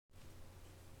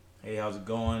Hey, how's it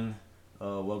going?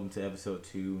 Welcome to episode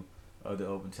 2 of the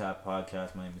Open Tap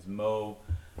Podcast. My name is Mo.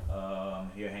 I'm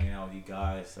here hanging out with you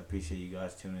guys. I appreciate you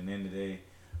guys tuning in today.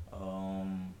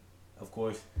 Um, of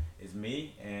course, it's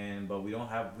me, and but we don't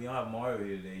have Mario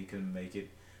here today. He couldn't make it,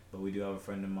 but we do have a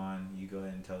friend of mine. You go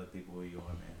ahead and tell the people who you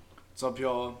are, man. What's up,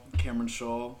 y'all? Cameron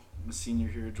Shaw. I'm a senior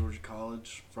here at Georgia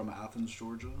College from Athens,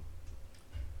 Georgia.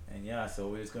 And yeah, so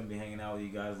we're just gonna be hanging out with you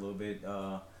guys a little bit.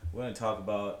 We're gonna talk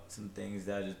about some things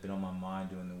that just been on my mind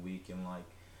during the week, and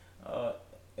uh,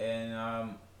 and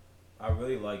I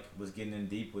really was getting in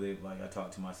deep with it. Like I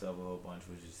talked to myself a whole bunch,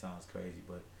 which just sounds crazy,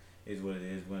 but it's what it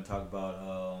is. We're gonna talk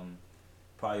about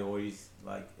priorities,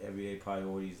 like everyday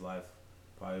priorities, life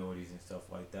priorities, and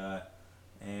stuff like that.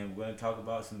 And we're gonna talk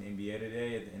about some NBA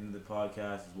today at the end of the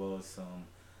podcast, as well as some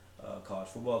college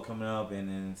football coming up, and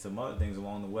then some other things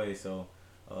along the way. So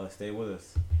stay with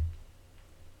us.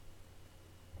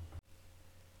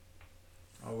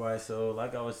 All right, so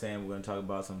like I was saying, we're gonna talk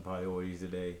about some priorities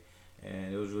today,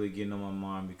 and it was really getting on my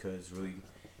mind because really,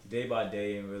 day by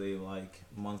day and really like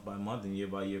month by month and year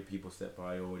by year, people set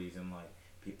priorities, and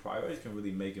like priorities can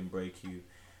really make and break you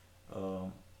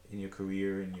in your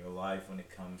career, in your life, when it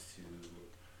comes to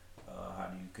how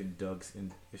do you conduct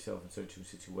yourself in certain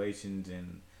situations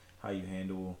and how you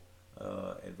handle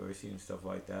adversity and stuff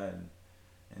like that,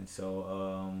 and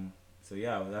so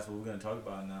yeah, that's what we're gonna talk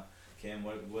about now. Cam,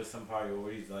 what's some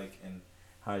priorities like, and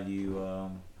how do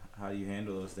you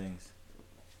handle those things?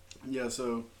 Yeah,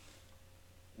 so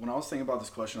when I was thinking about this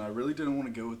question, I really didn't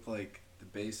want to go with like the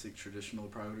basic traditional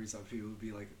priorities that people would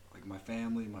be like my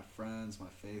family, my friends, my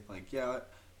faith. Like, yeah,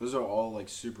 those are all like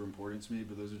super important to me,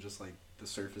 but those are just like the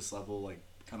surface level, like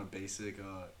kind of basic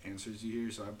answers you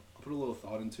hear. So I put a little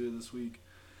thought into it this week.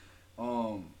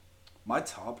 Um, my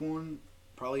top one,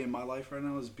 probably in my life right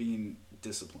now, is being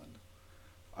disciplined.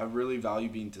 I really value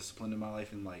being disciplined in my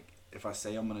life, and like if I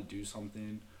say I'm gonna do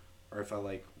something, or if I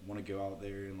like want to go out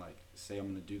there and like say I'm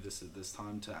gonna do this at this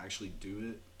time, to actually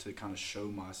do it, to kind of show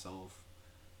myself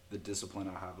the discipline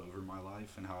I have over my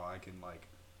life and how I can like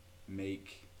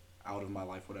make out of my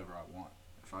life whatever I want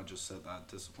if I just set that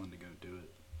discipline to go do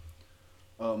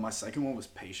it. My second one was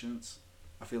patience.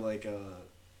 I feel like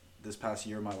this past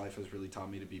year my life has really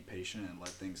taught me to be patient and let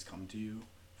things come to you.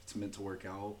 If it's meant to work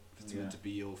out, if it's Yeah. meant to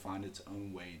be, it'll find its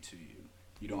own way to you.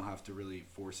 You don't have to really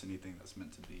force anything that's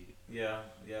meant to be. Yeah,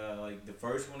 yeah. Like the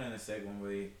first one and the second one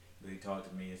really talked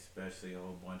to me, especially a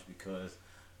whole bunch because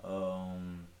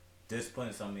um, discipline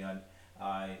is something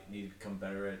I need to become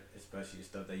better at, especially the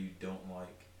stuff that you don't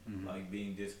Mm-hmm. like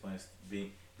being disciplined,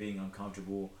 being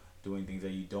uncomfortable, doing things that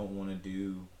you don't want to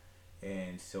do,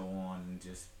 and so on.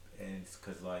 And it's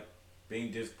because like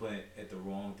being disciplined at the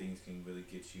wrong things can really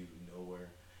get you nowhere,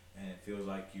 and it feels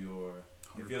like 100%.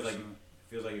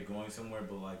 you're going somewhere,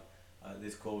 but like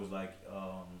this quote was like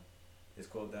this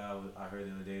quote that I heard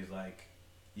the other day is like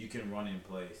you can run in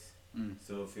place, Mm.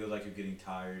 so it feels like you're getting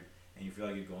tired and you feel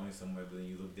like you're going somewhere, but then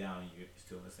you look down and you're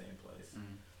still in the same place.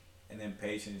 Mm. And then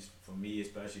patience for me,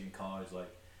 especially in college,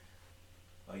 like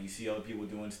you see other people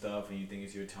doing stuff and you think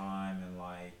it's your time,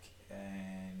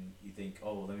 and you think,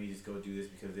 oh, let me just go do this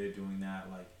because they're doing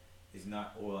that. Like it's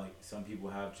not, or like some people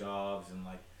have jobs and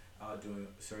like out doing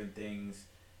certain things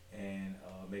and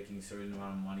making a certain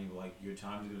amount of money, but like your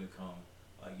time is gonna come.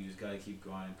 Like you just gotta keep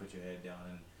grinding, put your head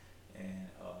down, and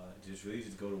just really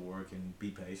just go to work and be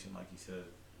patient, like you said.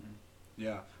 Mm.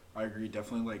 Yeah, I agree.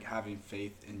 Definitely like having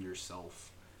faith in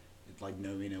yourself. It's like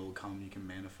knowing it will come. You can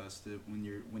manifest it when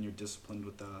you're disciplined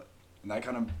with that. And that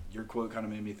kind of your quote kind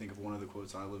of made me think of one of the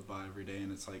quotes I live by every day,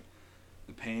 and it's like,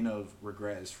 the pain of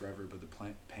regret is forever, but the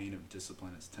pain of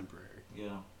discipline is temporary.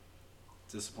 Yeah,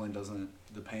 Discipline doesn't,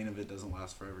 the pain of it doesn't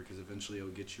last forever, because eventually it'll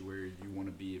get you where you want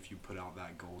to be if you put out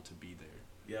that goal to be there.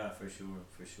 yeah, for sure,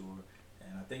 for sure.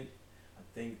 And I think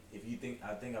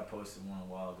I posted one a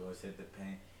while ago. It said the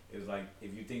pain. It was like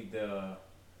if you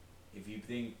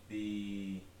think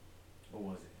the what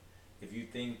was it? If you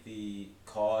think the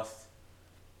cost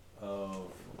of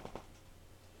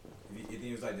if you think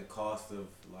it was like the cost of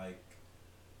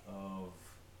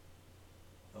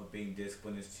of being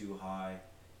disciplined is too high,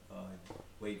 uh,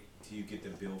 wait till you get the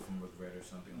bill from regret or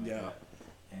something like Yeah. that.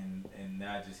 And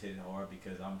that just hit hard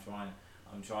because I'm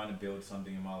trying to build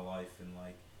something in my life and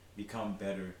like become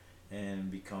better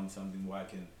and become something where I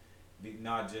can be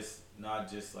not just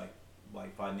like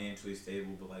financially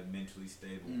stable, but like mentally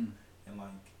stable, Mm. and like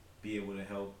be able to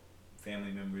help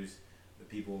family members, the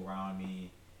people around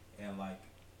me, and like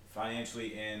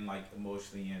financially and like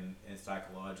emotionally and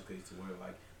psychologically, to where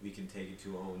like we can take it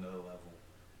to a whole nother level,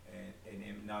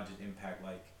 and not just impact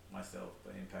like myself,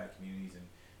 but impact communities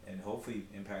and hopefully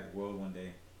impact the world one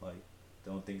day. Like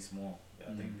don't think small.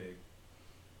 Yeah, think big.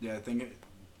 Yeah,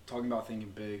 talking about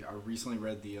thinking big, I recently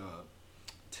read the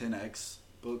 10X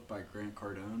book by Grant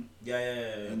Cardone. Yeah.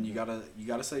 And you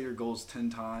gotta set your goals 10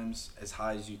 times as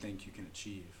high as you think you can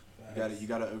achieve. You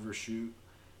gotta overshoot,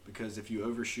 because if you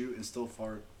overshoot and still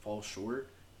fall short,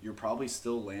 you're probably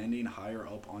still landing higher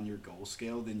up on your goal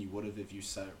scale than you would have if you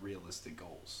set realistic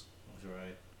goals. That's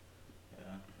right.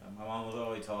 Yeah, my mom was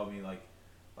always taught me like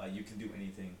you can do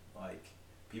anything. Like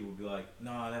people be like,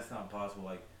 no, that's not possible.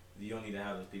 Like you don't need to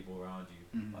have those people around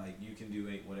you. Mm-hmm. Like you can do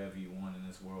whatever you want in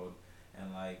this world,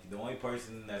 and like the only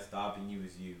person that's stopping you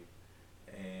is you,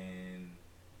 and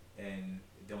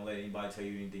don't let anybody tell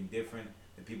you anything different.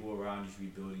 The people around you should be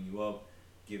building you up,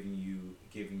 giving you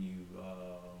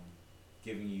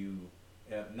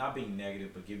not being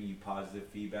negative, but giving you positive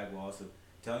feedback, while also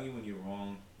telling you when you're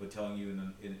wrong, but telling you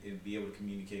in be able to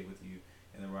communicate with you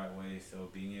in the right way. So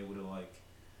being able to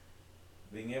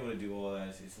do all that,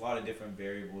 it's a lot of different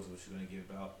variables which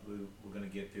we're gonna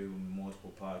get through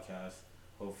multiple podcasts.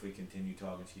 Hopefully, continue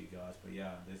talking to you guys. But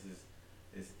yeah,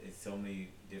 it's so many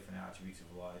different attributes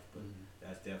of life, but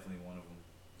that's definitely one of them.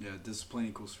 Yeah, discipline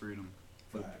equals freedom.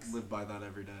 Facts. Live by that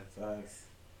every day. Facts.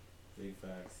 Big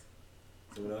facts.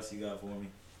 So what else you got for me?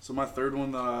 So my third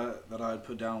one that I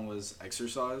put down was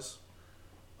exercise.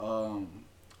 I've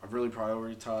really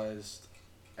prioritized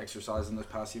exercise in this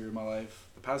past year of my life.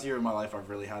 The past year of my life, I've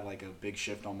really had like a big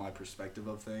shift on my perspective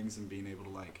of things, and being able to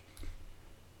like,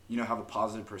 have a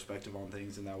positive perspective on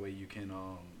things, and that way you can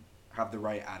have the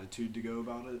right attitude to go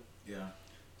about it. Yeah.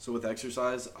 So with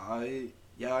exercise, I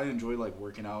enjoy like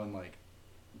working out and like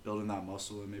building that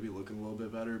muscle and maybe looking a little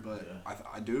bit better, but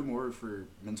I do it more for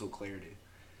mental clarity.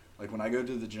 Like when I go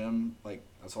to the gym, like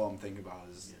that's all I'm thinking about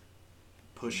is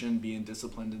pushing, being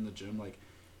disciplined in the gym. Like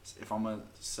if I'm gonna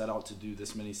set out to do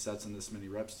this many sets and this many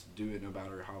reps, to do it no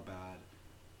matter how bad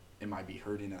it might be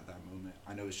hurting at that moment.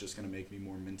 I know it's just gonna make me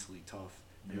more mentally tough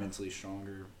and mentally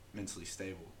stronger, mentally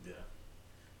stable.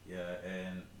 Yeah,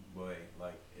 and boy,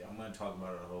 like I'm gonna talk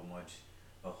about it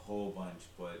a whole bunch,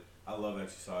 but I love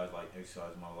exercise. Like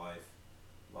exercise in my life.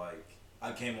 Like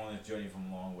I came on this journey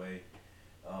from a long way.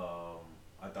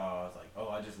 I thought I was like, oh,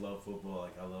 I just love football.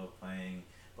 Like I love playing,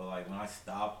 but like when I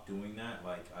stopped doing that,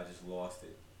 like I just lost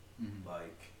it.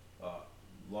 Like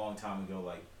long time ago,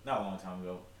 like not a long time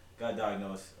ago, got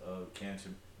diagnosed cancer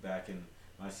back in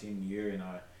my senior year,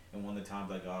 and one of the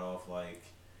times I got off like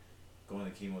going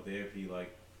to chemotherapy,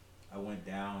 like I went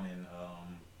down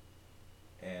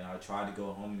and I tried to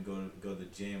go home and go to the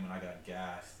gym, and I got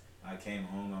gassed. I came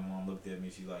home, my mom looked at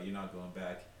me, she's like, you're not going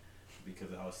back,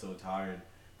 because I was so tired.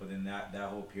 But then that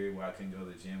whole period where I couldn't go to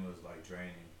the gym was like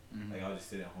draining. Like I would just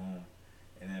sit at home,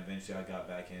 and then eventually I got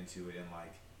back into it, and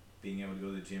like being able to go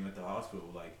to the gym at the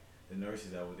hospital, like the nurses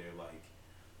that were there, like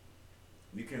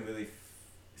you can really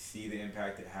see the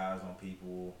impact it has on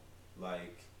people,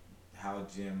 like how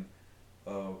gym,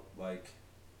 like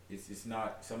it's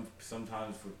not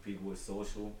sometimes for people it's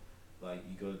social, like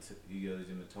you go to the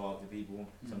gym to talk to people.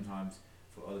 Sometimes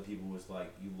for other people it's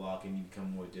like you lock in, you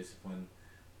become more disciplined.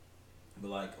 But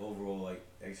like overall, like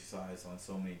exercise on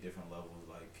so many different levels,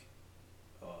 like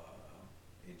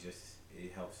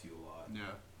it helps you a lot.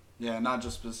 Yeah, not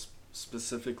just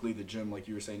specifically the gym, like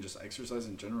you were saying, just exercise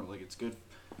in general. Like it's good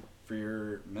for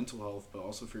your mental health, but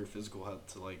also for your physical health,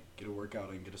 to like get a workout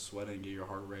and get a sweat and get your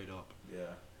heart rate up.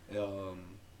 Yeah.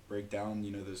 Break down,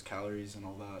 those calories and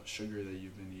all that sugar that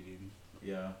you've been eating.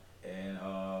 Yeah, and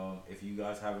if you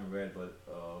guys haven't read, but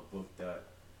book that,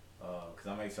 cause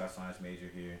I'm an exercise science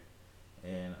major here,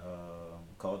 and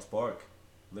called Spark.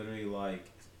 Literally like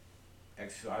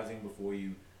exercising before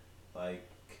you like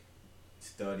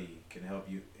study can help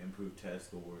you improve test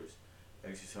scores.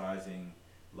 Exercising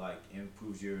like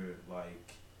improves your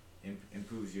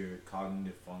improves your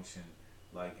cognitive function,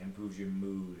 like improves your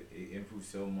mood. It improves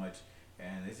so much,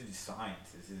 and this is just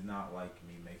science. This is not like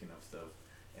me making up stuff.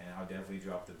 And I'll definitely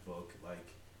drop the book. Like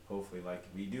hopefully, like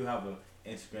we do have a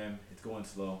Instagram. It's going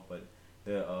slow, but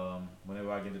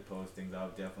whenever I get to post things, I'll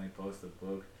definitely post the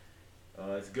book.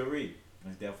 It's a good read.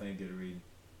 It's definitely a good read.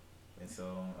 And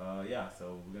so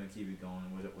so we're gonna keep it going.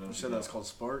 What You said that's called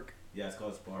Spark? Yeah, it's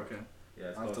called Spark. Okay.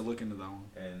 Yeah, I'll have to look into that one.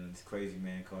 And it's crazy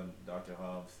man called Dr.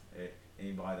 Hobbs.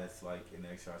 Anybody that's like in the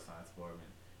exercise science department,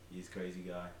 he's a crazy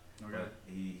guy. Okay. But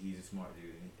he's a smart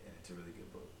dude, and it's a really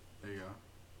good book. There you go.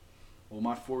 Well,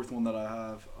 my fourth one that I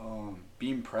have,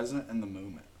 being present in the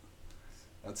moment.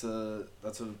 That's a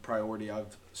priority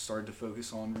I've started to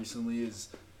focus on recently. Is,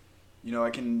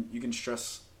 you can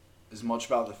stress as much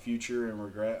about the future and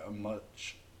regret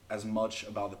as much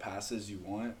about the past as you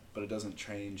want, but it doesn't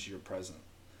change your present.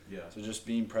 Yeah. So just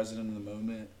being present in the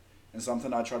moment And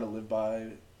something I try to live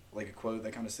by, like a quote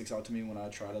that kind of sticks out to me when I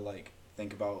try to like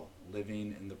think about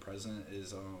living in the present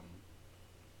is oh,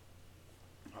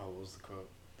 what was the quote?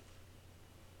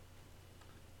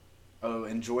 Oh,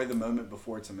 enjoy the moment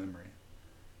before it's a memory.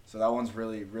 So that one's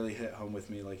really hit home with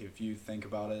me. Like if you think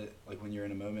about it, like when you're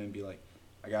in a moment and be like,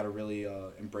 I gotta really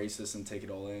embrace this and take it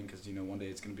all in, because you know one day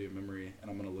it's gonna be a memory, and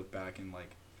I'm gonna look back and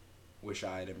like wish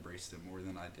I had embraced it more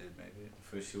than I did, maybe.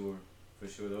 For sure, for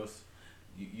sure. Those,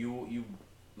 you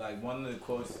like one of the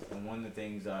quotes and one of the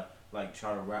things I like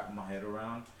try to wrap my head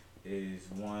around is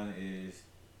one is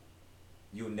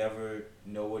you'll never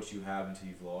know what you have until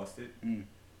you've lost it, Mm,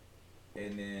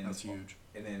 and then that's huge.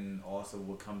 and then also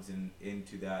what comes in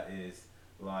into that is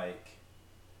like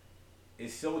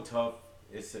it's so tough.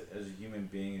 It's as a human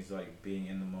being is like being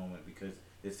in the moment because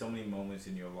there's so many moments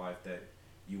in your life that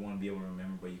you want to be able to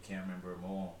remember, but you can't remember them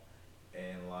all,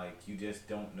 and like you just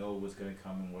don't know what's gonna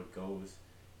come and what goes,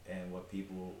 and what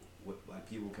like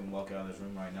people can walk out of this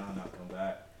room right now and not come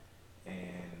back,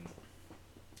 and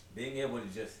being able to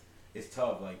just it's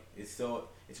tough. Like it's a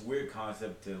weird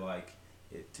concept to like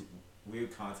it to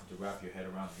weird concept to wrap your head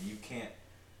around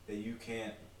that you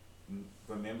can't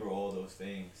remember all those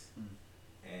things,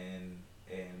 Mm.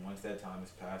 and once that time is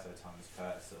passed, that time is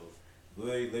passed. So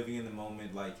really living in the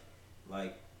moment, like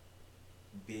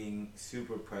being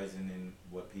super present in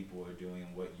what people are doing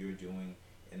and what you're doing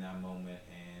in that moment,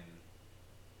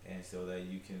 and so that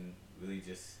you can really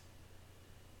just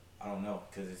I don't know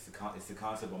because it's the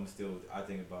concept I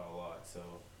think about a lot. So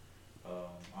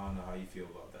I don't know how you feel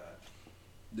about that.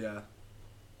 Yeah.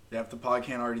 Yeah, if the pod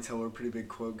can't already tell, we're pretty big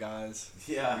quote guys.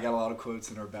 Yeah. We got a lot of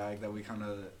quotes in our bag that we kind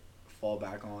of fall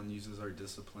back on, use as our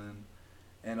discipline.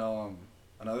 And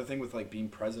another thing with like being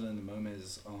present in the moment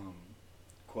is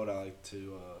quote I like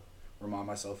to remind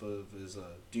myself of is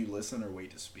do you listen or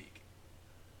wait to speak?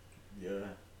 Yeah.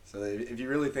 So if you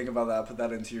really think about that, put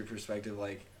that into your perspective.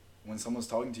 Like when someone's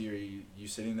talking to you, are you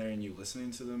sitting there and you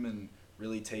listening to them and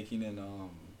really taking and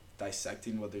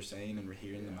dissecting what they're saying and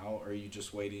hearing them out, or are you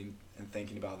just waiting and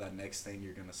thinking about that next thing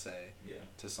you're gonna say Yeah.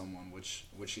 to someone, which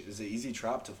is an easy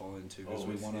trap to fall into because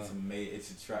we want to.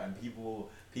 It's a trap, and people,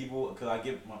 because I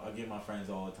get my friends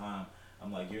all the time.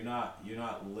 I'm like, you're not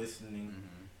listening,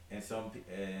 Mm-hmm. and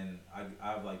and I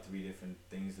have like three different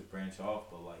things to branch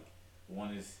off, but like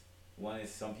one is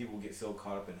some people get so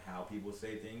caught up in how people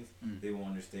say things they won't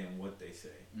understand what they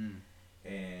say, Mm.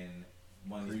 and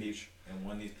one of these Preach. people and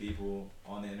one of these people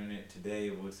on the internet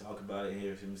today will talk about it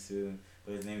here him soon,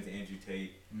 but his name is Andrew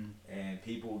Tate, Mm. and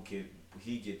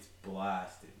he gets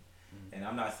blasted. Mm. And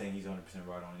I'm not saying he's 100%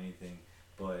 right on anything,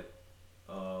 but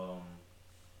a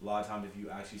lot of times if you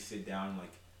actually sit down and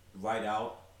like write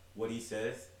out what he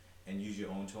says and use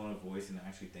your own tone of voice and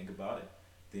actually think about it,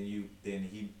 then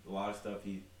he a lot of stuff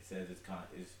he says is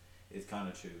kind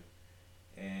of true,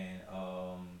 and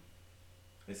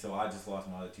so I just lost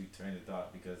my other two trains of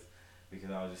thought because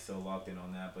I was just so locked in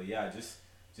on that. But yeah, just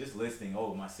listening.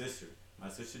 Oh, my sister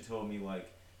told me like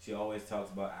she always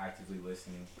talks about actively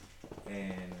listening,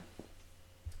 and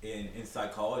in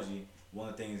psychology, one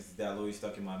of the things that always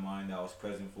stuck in my mind that I was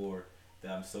present for,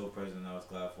 that I'm so present and I was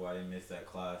glad for I didn't miss that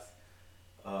class,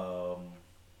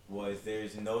 was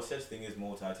there's no such thing as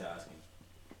multitasking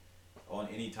on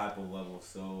any type of level.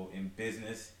 So in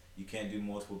business, you can't do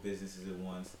multiple businesses at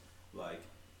once. Like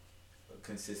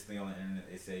consistently on the internet,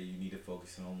 they say you need to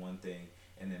focus on one thing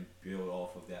and then build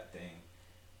off of that thing,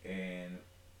 and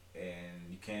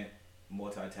you can't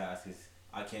multitask.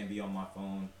 I can't be on my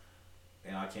phone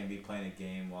and I can't be playing a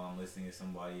game while I'm listening to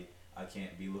somebody. I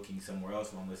can't be looking somewhere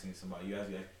else while I'm listening to somebody. You have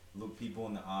to like, look people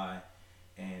in the eye,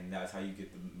 and that's how you get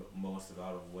the most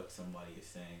out of what somebody is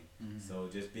saying. Mm-hmm. So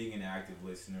just being an active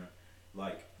listener,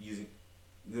 like using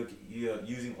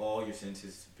all your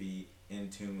senses to be in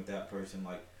tune with that person,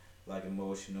 like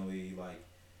emotionally, like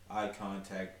eye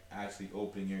contact, actually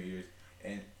opening your ears,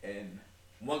 and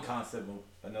another concept.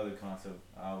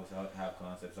 I always have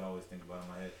concepts I always think about in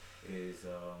my head is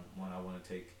one I want to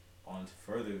take on to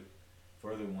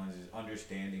further ones is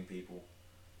understanding people.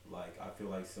 Like I feel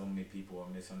like so many people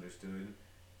are misunderstood,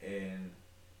 and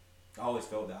I always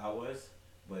felt that I was,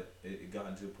 but it got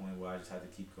into a point where I just had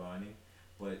to keep grinding.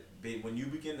 But when you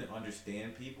begin to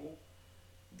understand people,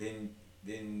 then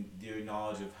your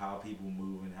knowledge of how people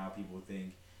move and how people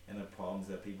think and the problems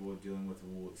that people are dealing with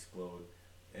will explode,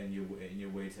 and your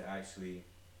way to actually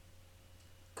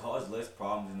cause less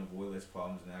problems and avoid less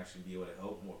problems and actually be able to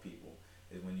help more people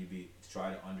is when you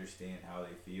try to understand how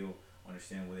they feel,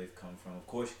 understand where they've come from. Of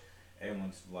course,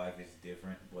 everyone's life is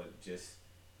different, but just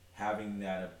having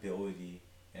that ability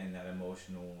and that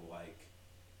emotional like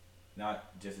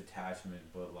not just attachment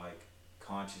but like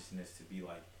consciousness to be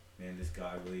like, man, this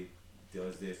guy really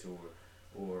does this,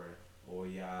 or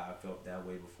yeah, I felt that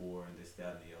way before, and this,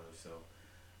 that, and the other. So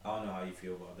I don't know how you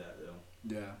feel about that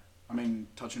though. Yeah. I mean,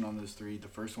 touching on those three, the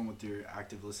first one with your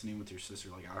active listening with your sister,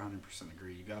 like I 100%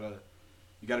 agree. You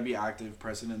gotta be active,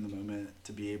 present in the moment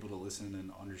to be able to listen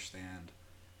and understand.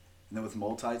 And then with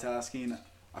multitasking,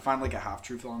 I find like a half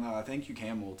truth on that. I think you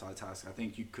can multitask. I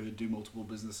think you could do multiple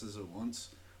businesses at once,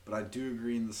 but I do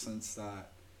agree in the sense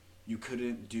that you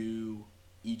couldn't do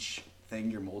each thing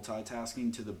you're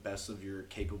multitasking to the best of your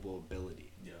capable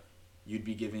ability. Yeah. You'd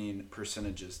be giving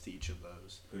percentages to each of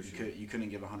those. For sure. You couldn't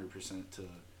give 100%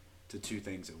 to two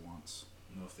things at once.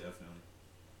 Most definitely.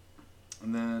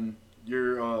 And then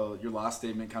your last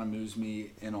statement kind of moves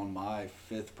me in on my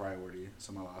fifth priority.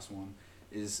 So my last one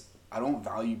is I don't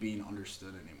value being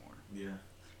understood anymore. Yeah.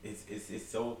 It's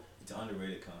an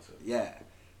underrated concept. Yeah,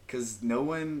 because no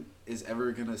one is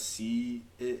ever gonna see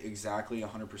it exactly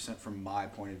 100% from my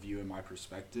point of view and my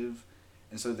perspective.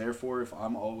 And so therefore, if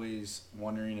I'm always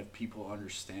wondering if people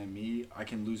understand me, I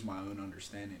can lose my own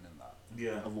understanding in that.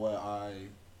 Yeah. Of what I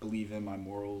believe in, my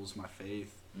morals, my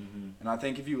faith. Mm-hmm. And I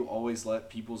think if you always let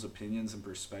people's opinions and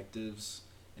perspectives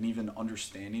and even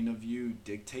understanding of you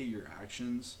dictate your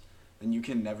actions, then you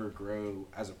can never grow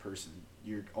as a person.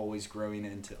 You're always growing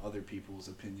into other people's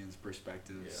opinions,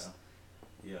 perspectives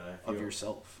Yeah. of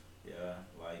yourself. Yeah.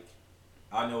 Like,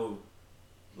 I know,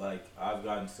 like, I've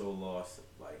gotten so lost,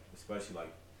 like, especially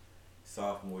like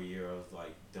sophomore year, I was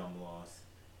like dumb lost,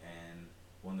 and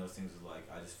one of those things was like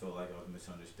I just felt like I was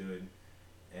misunderstood,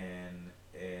 and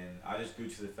I just grew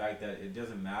to the fact that it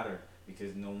doesn't matter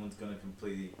because no one's gonna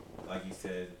completely, like you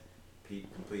said,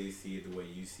 completely see it the way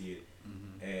you see it,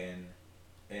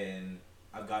 Mm-hmm. and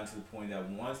I've gotten to the point that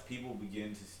once people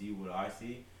begin to see what I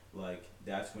see, like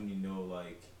that's when you know,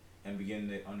 like, and begin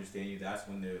to understand you. That's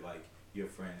when they're like your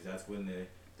friends. That's when they're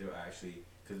actually,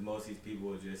 because most of these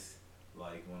people are just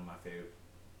like one of my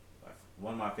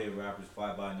favorite rappers,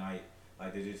 Fly By Night.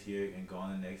 Like they're just here and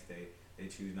gone the next day. They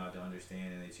choose not to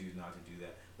understand and they choose not to do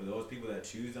that. But those people that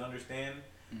choose to understand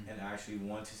and actually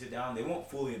want to sit down,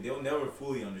 they'll never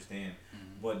fully understand.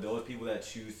 Mm-hmm. But those people that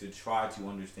choose to try to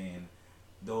understand,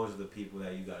 those are the people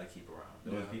that you gotta keep around.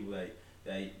 Those people that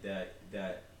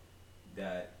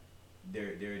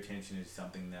their attention is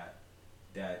something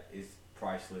that is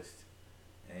priceless,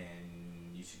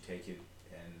 and you should take it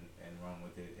and run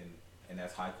with it, and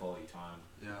that's high quality time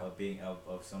Yeah.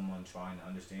 of someone trying to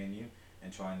understand you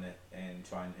and trying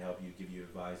to help you, give you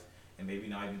advice, and maybe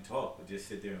not even talk, but just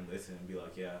sit there and listen and be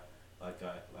like, yeah, like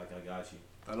I got you.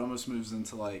 That almost moves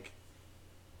into like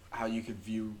how you could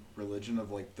view religion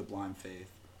of like the blind faith.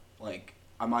 Like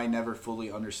I might never fully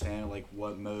understand like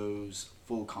what Mo's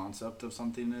full concept of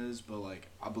something is, but like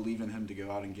I believe in him to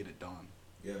go out and get it done.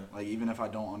 Yeah. Like even if I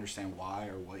don't understand why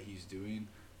or what he's doing,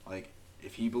 like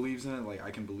if he believes in it, like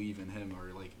I can believe in him,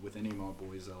 or like with any of my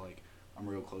boys that like I'm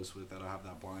real close with, that I have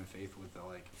that blind faith with, that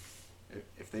like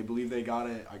if they believe they got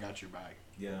it, I got your back.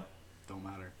 Yeah. Don't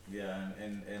matter. Yeah,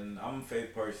 and I'm a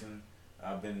faith person.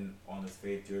 I've been on this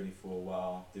faith journey for a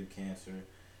while through cancer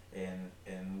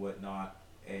and whatnot,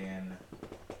 and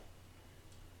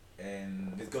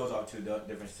this goes off to a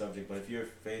different subject, but if you're a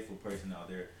faithful person out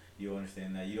there, you'll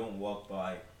understand that you don't walk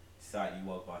by sight, you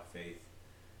walk by faith.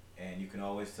 And you can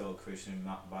always tell a Christian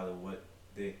not by what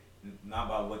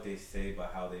they say,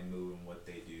 but how they move and what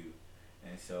they do.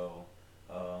 And so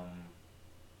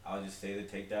I'll just say to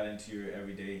take that into your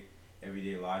everyday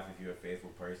life if you're a faithful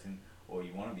person, or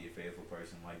you want to be a faithful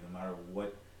person. Like no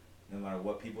matter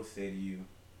what people say to you,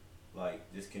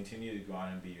 like just continue to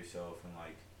grind and be yourself, and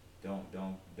like don't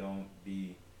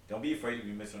be afraid to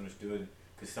be misunderstood,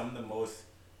 because some of the most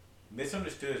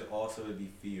misunderstood is also to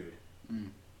be feared.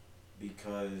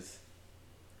 Because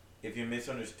if you're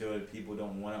misunderstood, people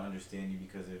don't want to understand you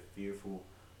because they're fearful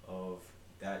of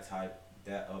that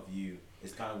of you.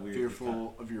 It's kind of weird.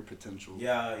 Fearful of your potential.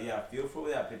 Yeah, fearful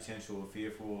of that potential,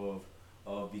 fearful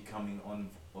of becoming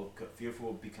fearful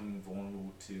of becoming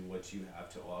vulnerable to what you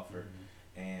have to offer,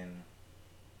 and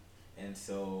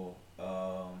so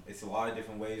it's a lot of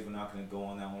different ways. We're not going to go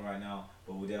on that one right now,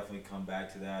 but we'll definitely come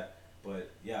back to that.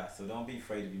 But yeah, so don't be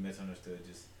afraid to be misunderstood.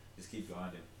 Just keep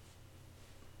grinding.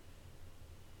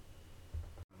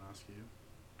 I'll ask you.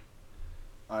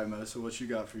 All right, Mo. So what you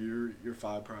got for your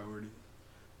 5 priorities?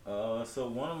 So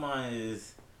one of mine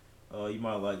is, you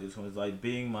might like this one. Is like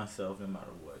being myself no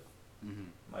matter what.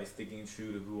 Like sticking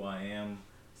true to who I am,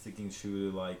 sticking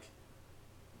true to like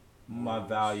my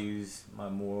values, my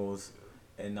morals,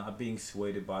 and not being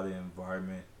swayed by the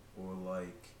environment or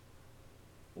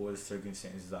the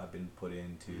circumstances I've been put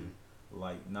into.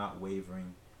 Like not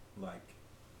wavering, like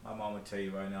my mom would tell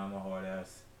you right now I'm a hard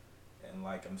ass, and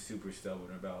like I'm super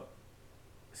stubborn about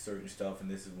certain stuff, and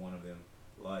this is one of them.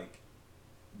 Like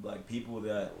people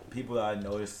that I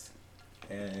notice,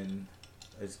 and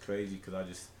it's crazy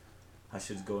because I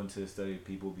should go into the study of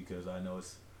people because I know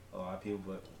it's a lot of people,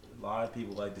 but a lot of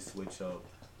people like to switch up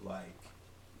like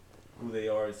who they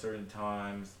are at certain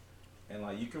times, and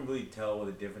like you can really tell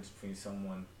the difference between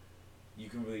someone. You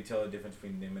can really tell the difference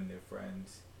between them and their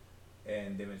friends,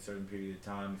 and them in a certain period of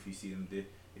time if you see them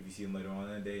if you see them later on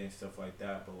in the day and stuff like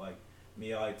that. But like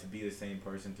me, I like to be the same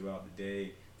person throughout the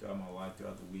day, throughout my life,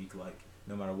 throughout the week. Like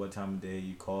no matter what time of day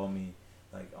you call me,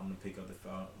 like I'm gonna pick up the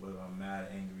phone whether I'm mad,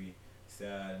 angry,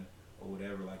 sad, or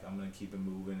whatever. Like I'm gonna keep it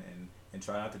moving and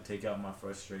try not to take out my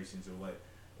frustrations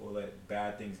or let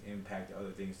bad things impact other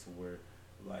things to where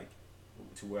like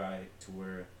to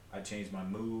where I change my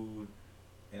mood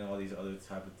and all these other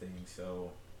type of things.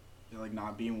 So Yeah, like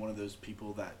not being one of those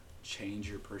people that change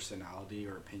your personality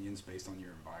or opinions based on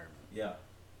your environment. yeah,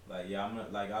 I'm gonna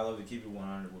like I love to keep it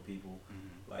 100 with people,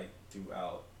 Mm-hmm. like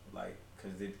throughout, like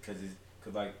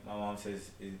cause like my mom says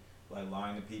is like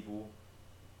lying to people,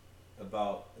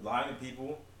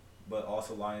 but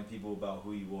also lying to people about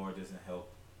who you are doesn't help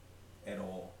at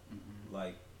all. Mm-hmm.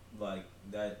 Like like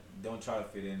that don't try to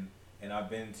fit in. And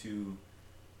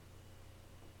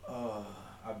uh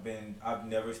I've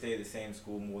never stayed at the same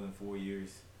school more than 4 years.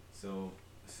 So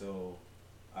so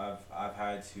I've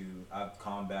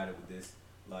combated with this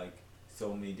like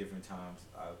so many different times.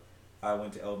 I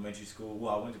went to elementary school.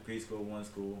 Well, I went to preschool one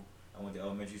school. I went to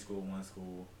elementary school one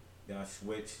school. Then I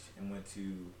switched and went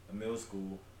to a middle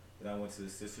school. Then I went to the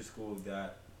sister school of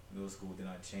that middle school. Then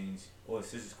I changed, or the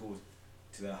sister schools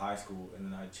to that high school, and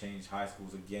then I changed high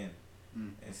schools again.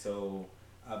 Mm. And so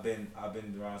I've been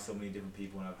around so many different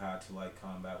people, and I've had to like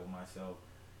combat with myself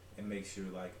and make sure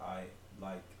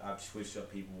I've switched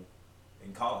up people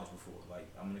in college before. Like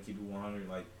I'm gonna keep it 100.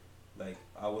 Like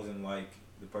I wasn't like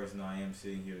the person I am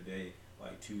sitting here today.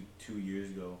 Like two years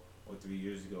ago or 3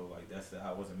 years ago. Like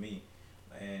I wasn't me.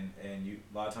 And you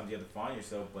a lot of times you have to find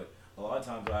yourself, but a lot of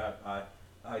times I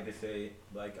like to say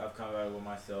like I've combated with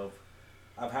myself.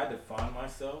 I've had to find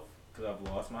myself because I've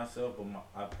lost myself,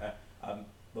 but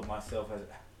but myself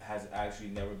has actually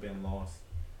never been lost.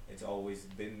 It's always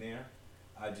been there.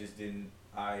 I just didn't.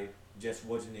 I just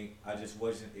wasn't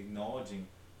acknowledging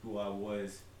who I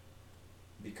was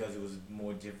because it was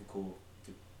more difficult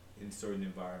to, in certain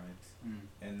environments, Mm.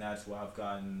 and that's why I've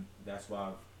gotten. That's why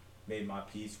I've made my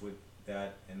peace with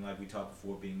that. And like we talked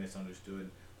before, being misunderstood.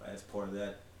 As part of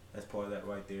that. That's part of that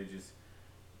right there. Just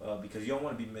because you don't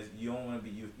want to you don't want to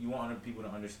be you want other people to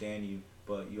understand you,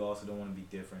 but you also don't want to be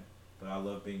different. But I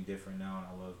love being different now, and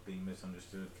I love being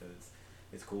misunderstood because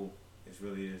it's cool. It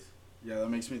really is. Yeah, that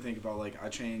makes me think about like I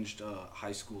changed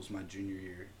high schools my junior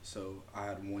year, so I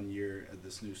had 1 year at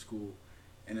this new school,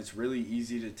 and it's really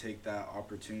easy to take that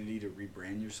opportunity to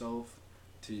rebrand yourself,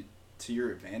 to to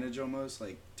your advantage almost,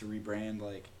 like to rebrand,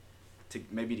 like to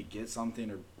maybe to get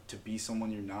something or to be someone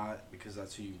you're not because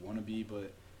that's who you want to be,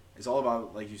 but it's all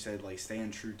about like you said, like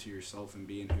staying true to yourself and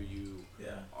being who you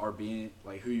Yeah. are, being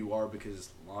like who you are, because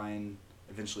lying,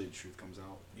 eventually the truth comes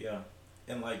out. Yeah.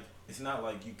 And like it's not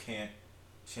like you can't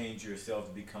change yourself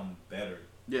to become better.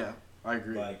 Yeah, I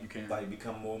agree. Like You can't. like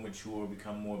become more mature,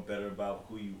 become more better about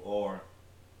who you are.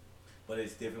 But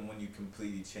it's different when you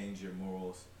completely change your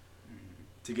morals.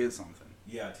 Mhm. To get something.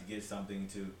 Yeah, to get something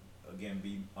to again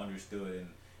be understood,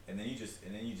 and then you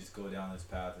just go down this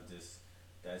path of just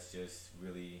that's just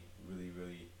really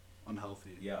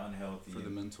Unhealthy yeah unhealthy for the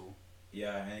and, mental.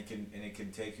 yeah, and it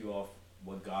can take you off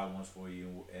what God wants for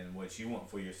you and what you want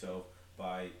for yourself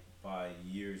by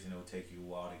years, and it'll take you a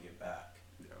while to get back.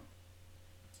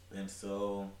 Yeah. And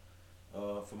so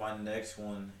for my next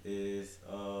one is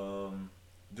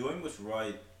doing what's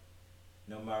right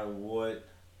no matter what.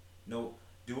 No,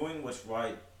 doing what's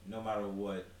right no matter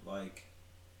what. Like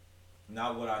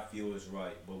not what I feel is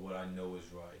right, but what I know is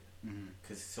right. Hmm.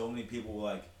 Because so many people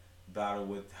like battle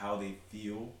with how they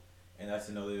feel, and that's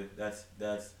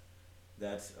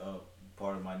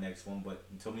part of my next one. But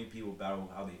so many people battle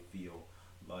with how they feel,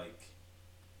 like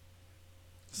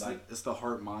It's the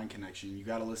heart mind connection. You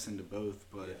got to listen to both,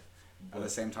 but yeah, at the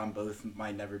but same time, both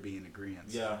might never be in agreement.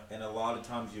 yeah, and a lot of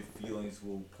times your feelings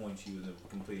will point you in the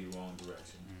completely wrong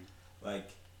direction. Mm-hmm. Like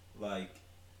like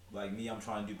like me, I'm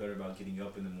trying to do better about getting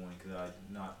up in the morning because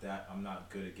I'm not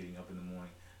good at getting up in the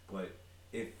morning, but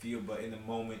but in the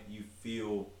moment you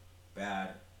feel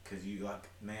bad because you like,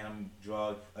 man, I'm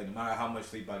drugged. Like no matter how much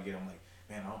sleep I get, I'm like,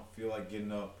 man, I don't feel like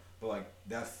getting up. But like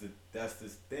that's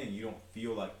this thing. You don't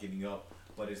feel like getting up,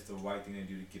 but it's the right thing to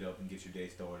do to get up and get your day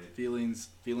started. Feelings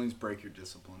break your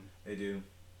discipline. They do.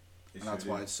 And that's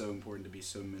why it's so important to be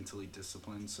so mentally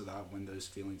disciplined, so that when those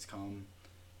feelings come,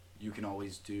 you can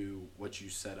always do what you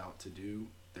set out to do,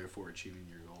 therefore achieving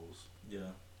your goals.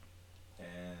 Yeah,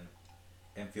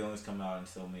 and feelings come out in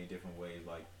so many different ways.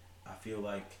 Like I feel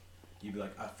like you'd be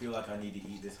like, I feel like I need to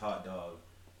eat this hot dog,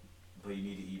 but you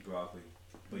need to eat broccoli.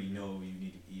 But you know you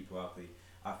need to eat broccoli.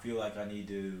 I feel like I need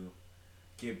to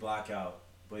get blackout,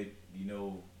 but you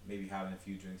know maybe having a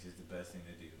few drinks is the best thing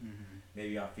to do. Mm-hmm.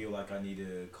 Maybe I feel like I need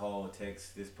to call or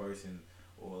text this person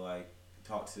or like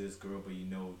talk to this girl, but you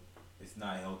know it's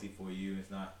not healthy for you. It's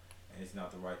not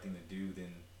the right thing to do.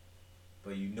 Then,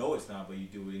 but you know it's not, but you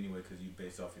do it anyway because you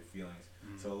base off your feelings.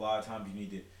 Mm-hmm. So a lot of times you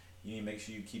need to make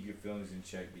sure you keep your feelings in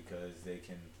check because they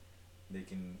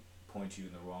can point you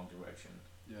in the wrong direction.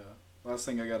 Yeah. Last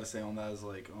thing I gotta say on that is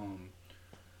like,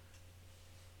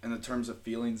 in the terms of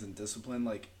feelings and discipline,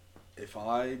 like, if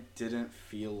I didn't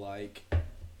feel like,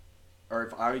 or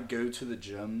if I go to the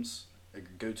gyms,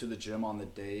 like, go to the gym on the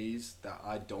days that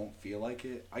I don't feel like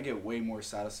it, I get way more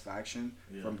satisfaction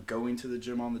from going to the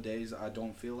gym on the days I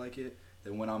don't feel like it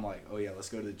than when I'm like, oh yeah, let's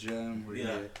go to the gym.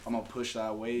 I'm gonna push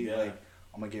that weight. Yeah. Like,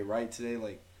 I'm gonna get right today.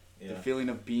 Like, the feeling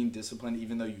of being disciplined,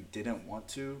 even though you didn't want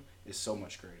to, is so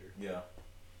much greater. Yeah.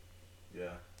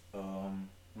 Yeah.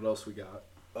 What else we got?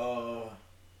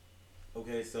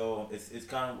 Okay, so it's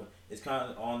kind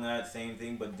of on that same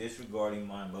thing, but disregarding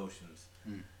my emotions.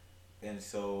 And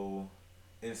so,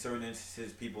 in certain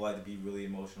instances, people like to be really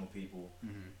emotional people,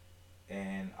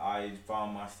 and I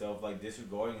found myself like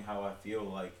disregarding how I feel.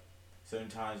 Like certain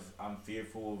times, I'm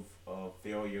fearful of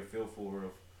failure,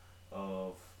 fearful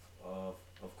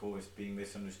of course being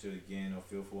misunderstood again, or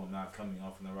fearful I'm not coming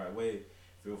off in the right way,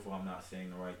 fearful I'm not saying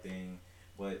the right thing.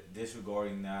 But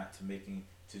disregarding that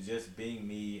to just being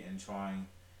me and trying,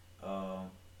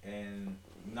 and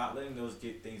not letting those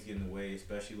things get in the way,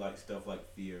 especially like stuff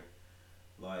like fear.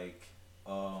 Like,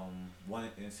 one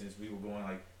instance we were going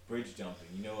like bridge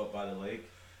jumping, up by the lake,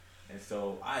 and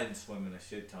so I didn't swim in a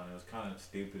shit ton. It was kind of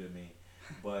stupid of me,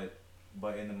 but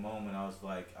in the moment I was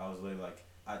literally like,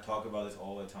 I talk about this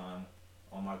all the time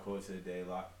on my quotes of the day,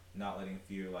 like not letting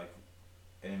fear like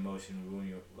an emotion ruin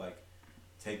your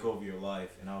take over your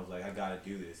life, and I was like, I gotta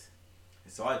do this.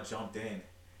 And so I jumped in,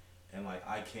 and like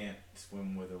I can't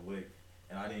swim with a wig,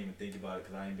 and I didn't even think about it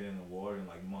because I ain't been in the water in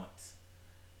like months.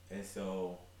 And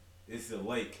so this is a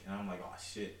lake, and I'm like, oh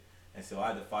shit. And so I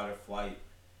had to fight or flight,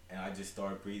 and I just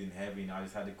started breathing heavy, and I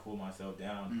just had to cool myself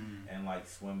down and like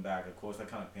swim back. Of course, I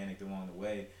kind of panicked along the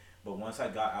way, but once I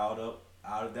got out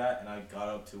of that, and I got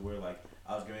up to where like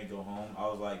I was going to go home, I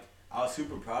was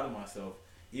super proud of myself.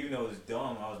 Even though it was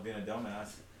dumb, I was being a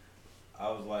dumbass. I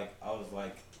was like,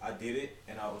 I did it,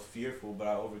 and I was fearful, but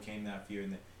I overcame that fear,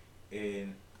 and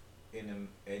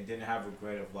didn't have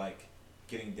regret of like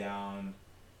getting down.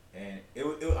 And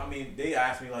I mean, they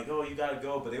asked me like, oh, you gotta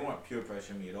go, but they weren't peer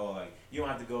pressuring me at all. Like, you don't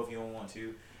have to go if you don't want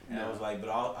to. And I was like, but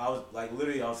I was like,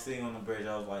 literally, I was sitting on the bridge.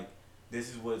 I was like, this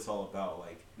is what it's all about.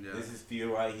 Like, this is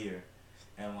fear right here.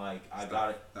 And like I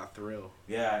got it. That thrill.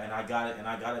 Yeah, and I got it, and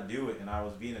I gotta do it. And I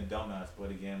was being a dumbass, but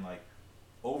again, like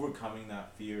overcoming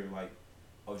that fear, like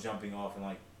of jumping off and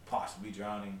like possibly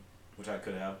drowning, which I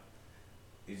could have,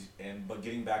 but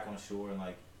getting back on shore and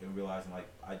realizing like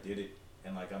I did it,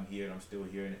 and like I'm here and I'm still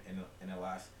here,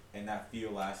 and that fear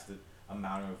lasted a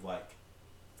matter of like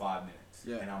 5 minutes.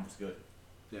 Yeah. And I was good.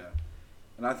 Yeah,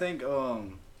 and I think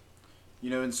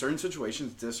in certain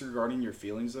situations, disregarding your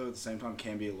feelings though at the same time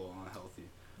can be a little unhealthy.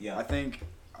 Yeah. I think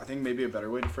maybe a better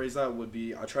way to phrase that would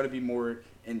be I try to be more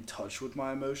in touch with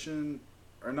my emotion,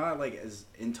 or not like as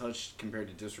in touch compared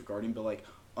to disregarding, but like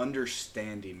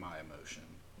understanding my emotion.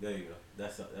 There you go.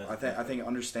 I think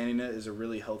understanding it is a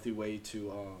really healthy way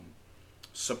to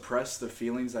suppress the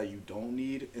feelings that you don't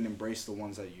need and embrace the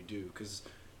ones that you do, because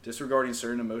disregarding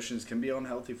certain emotions can be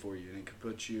unhealthy for you, and it could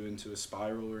put you into a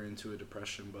spiral or into a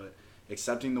depression. But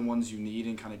accepting the ones you need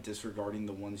and kind of disregarding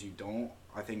the ones you don't,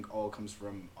 I think all comes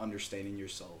from understanding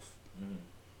yourself.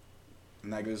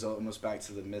 And that goes almost back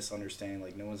to the misunderstanding.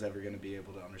 Like, no one's ever going to be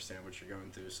able to understand what you're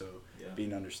going through, so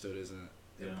being understood isn't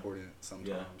important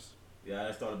sometimes. Yeah, I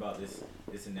just thought about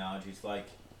this analogy. It's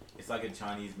like a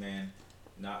Chinese man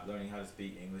not learning how to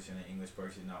speak English and an English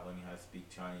person not learning how to speak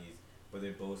Chinese, but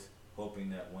they're both hoping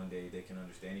that one day they can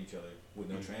understand each other with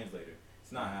no translator.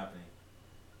 It's not happening.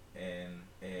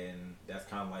 And that's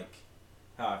kind of like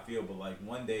how I feel, but like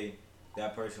one day the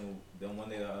other person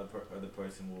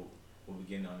will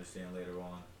begin to understand later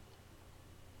on.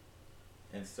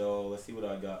 And so let's see what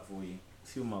I got for you.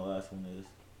 Let's see what my last one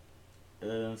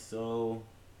is. So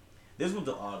this one's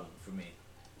an odd one for me.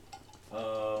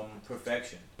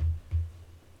 Perfection.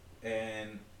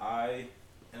 And I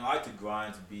and I like to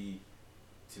grind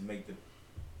to make the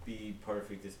be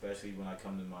perfect, especially when I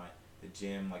come to the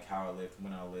gym, like how I lift,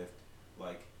 when I lift,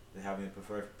 like having the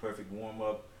perfect warm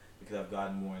up because I've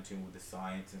gotten more in tune with the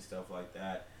science and stuff like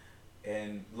that.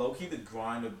 And low key, the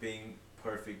grind of being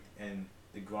perfect and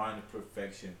the grind of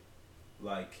perfection,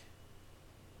 like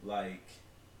like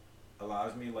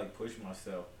allows me to like push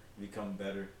myself to become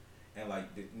better. And like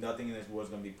nothing in this world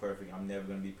is gonna be perfect. I'm never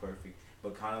gonna be perfect,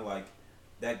 but kind of like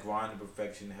that grind of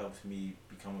perfection helps me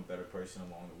become a better person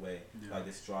along the way. Yeah. Like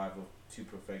the strive to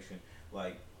perfection.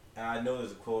 Like, and I know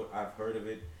there's a quote, I've heard of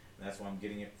it, and that's where I'm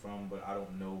getting it from, but I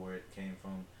don't know where it came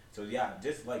from. So yeah,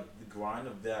 just like the grind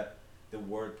of that, the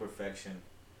word perfection.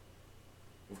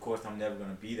 Of course, I'm never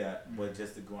gonna be that, but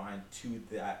just the grind to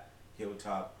that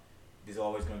hilltop. There's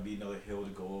always gonna be another hill to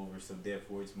go over, so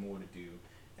therefore it's more to do,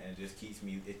 and it just keeps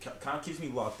me. It kind of keeps me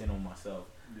locked in on myself.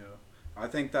 Yeah, I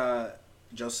think that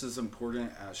just as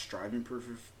important as striving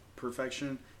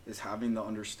perfection is having the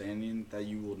understanding that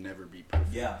you will never be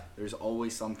perfect. Yeah. There's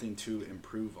always something to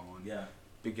improve on. Yeah.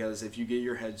 Because if you get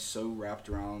your head so wrapped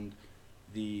around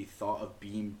the thought of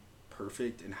being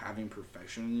perfect and having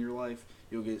perfection in your life,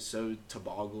 you'll get so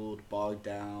bogged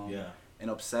down, Yeah. and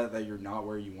upset that you're not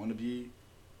where you want to be,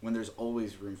 when there's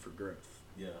always room for growth.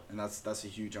 Yeah. And that's a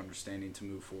huge understanding to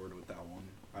move forward with that one,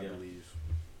 I believe.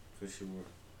 For sure.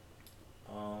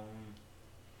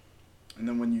 And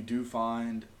then when you do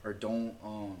find or don't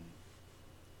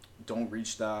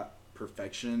reach that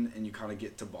perfection and you kind of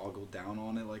get to boggle down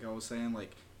on it, like I was saying,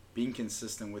 like being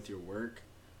consistent with your work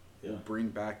will bring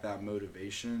back that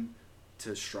motivation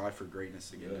to strive for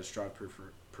greatness again, to strive for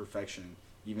perfection,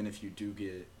 even if you do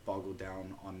get boggled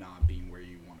down on not being where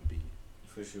you want to be.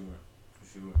 For sure.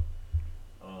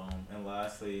 And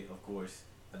lastly, of course,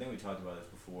 I think we talked about this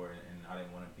before, and I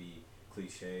didn't want to be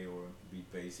cliche or be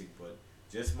basic, but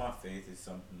just my faith is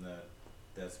something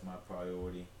that's my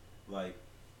priority. Like,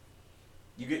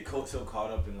 you get so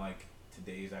caught up in like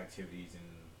today's activities and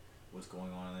what's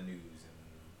going on in the news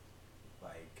and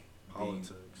like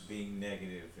politics, being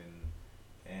negative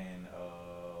and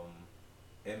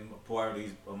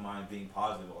priorities of mine being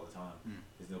positive all the time.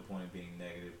 There's no point in being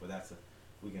negative, but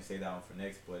we can say that one for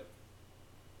next. But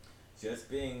just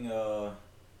being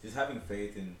just having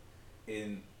faith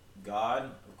in God,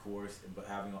 of course, but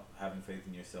having faith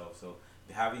in yourself. So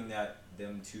having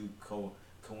them two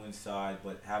coincide,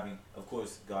 but having, of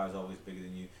course, God is always bigger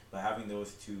than you, but having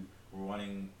those two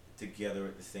running together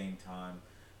at the same time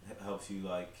helps you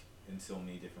like in so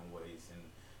many different ways,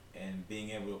 and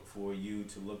being able for you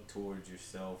to look towards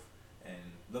yourself and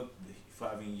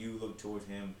having you look towards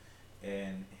Him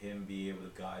and Him be able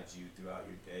to guide you throughout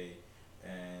your day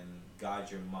and guide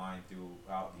your mind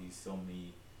throughout these so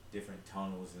many different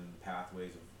tunnels and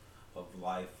pathways of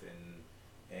life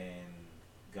and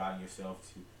guiding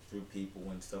yourself through people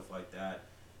and stuff like that,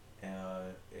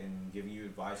 and giving you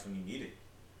advice when you need it.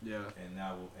 Yeah. And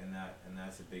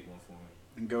that's a big one for me.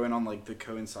 And going on like the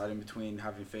coinciding between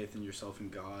having faith in yourself and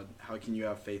God, how can you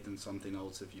have faith in something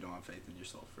else if you don't have faith in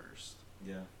yourself first?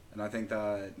 Yeah. And I think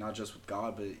that not just with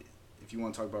God, but if you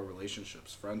want to talk about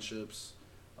relationships, friendships,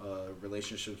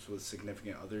 relationships with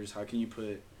significant others, how can you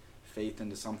put faith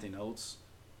into something else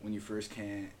when you first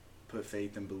can't put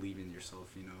faith and believe in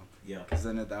yourself, you know? Yeah. Because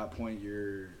then at that point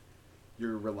you're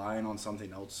relying on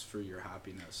something else for your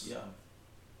happiness. Yeah.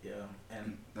 Yeah.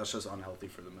 And that's just unhealthy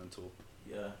for the mental.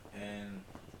 Yeah. And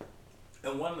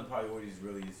one of the priorities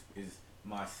really is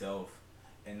myself,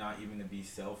 and not even to be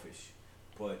selfish.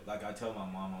 But like I tell my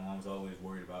mom's always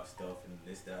worried about stuff and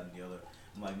this, that, and the other.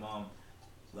 I'm like, Mom,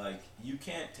 like you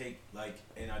can't take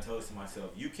and I tell this to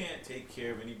myself, you can't take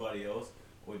care of anybody else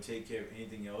or take care of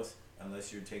anything else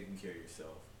unless you're taking care of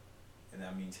yourself. And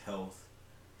that means health,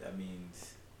 that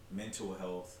means mental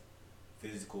health,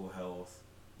 physical health.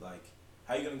 Like,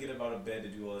 how you gonna get up out of bed to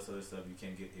do all this other stuff you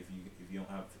can't get if you don't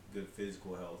have good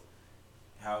physical health?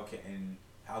 How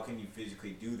can you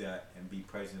physically do that and be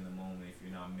present in the moment if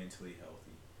you're not mentally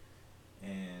healthy?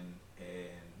 And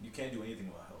you can't do anything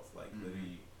without health. Like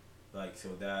literally, like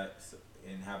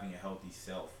and having a healthy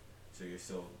self. So you're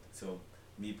so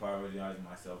me prioritizing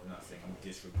myself. I'm not saying I'm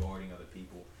disregarding other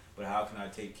people, but how can I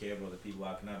take care of other people?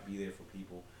 How can I be there for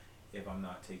people if I'm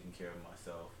not taking care of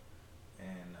myself?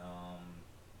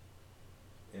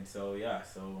 And so yeah,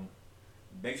 so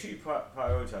make sure you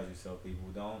prioritize yourself, people.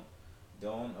 Don't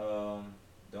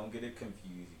get it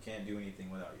confused. You can't do anything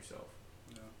without yourself.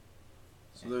 Yeah.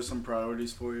 So there's some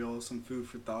priorities for y'all, some food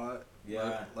for thought.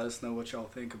 Yeah. Let us know what y'all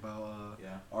think about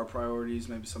our priorities,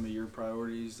 maybe some of your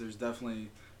priorities. There's definitely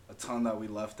a ton that we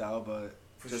left out, but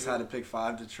had to pick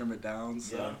 5 to trim it down.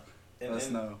 So let us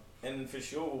know. And for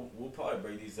sure, we'll probably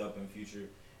break these up in future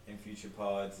in future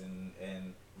pods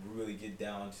and really get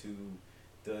down to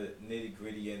the nitty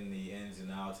gritty and the ins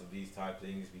and outs of these type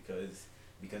things because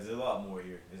there's a lot more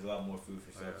here. There's a lot more food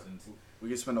for substance. We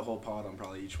could spend a whole pod on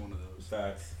probably each one of those.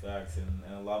 Facts, and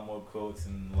a lot more quotes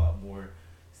and a lot more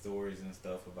stories and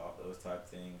stuff about those type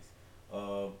things.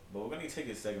 But we're gonna take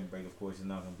a second break. Of course, it's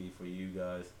not gonna be for you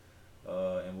guys.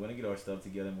 And we're gonna get our stuff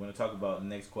together. And we're gonna talk about the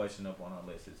next question up on our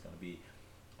list. It's gonna be,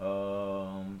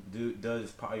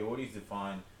 does priorities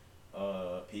define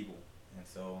people? And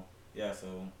so yeah, so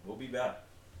we'll be back.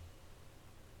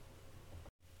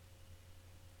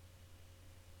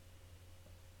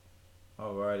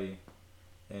 Alrighty.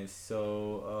 And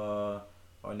so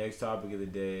our next topic of the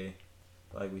day,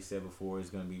 like we said before, is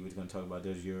gonna be we're gonna talk about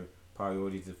does your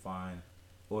priorities define,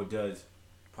 or does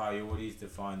priorities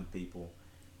define the people?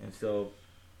 And so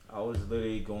I was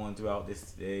literally going throughout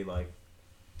this today, like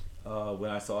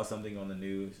when I saw something on the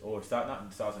news, or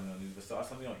not saw something on the news, but saw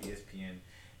something on ESPN,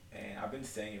 and I've been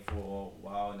saying it for a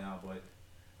while now, but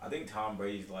I think Tom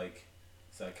Brady's like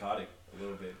psychotic a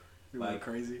little bit. You're Like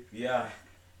crazy. yeah,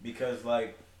 because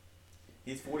like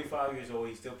he's 45 years old,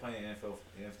 he's still playing in the NFL,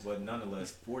 but He's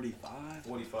nonetheless, 45.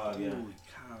 45, yeah. Holy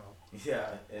cow. Yeah,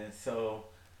 and so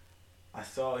I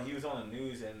saw he was on the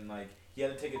news and like he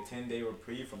had to take a 10-day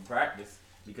reprieve from practice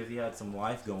because he had some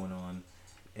life going on,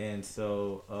 and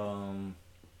so and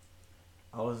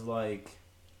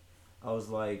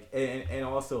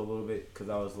also a little bit because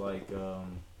I was like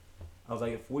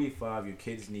at 45 your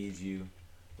kids need you,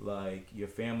 like your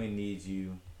family needs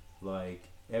you, like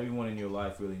everyone in your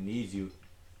life really needs you,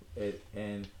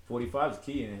 and 45 is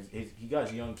key, and he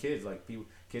got young kids like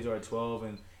kids are at 12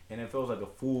 and it feels like a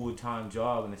full-time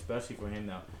job, and especially for him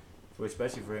now,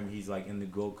 especially for him, he's like in the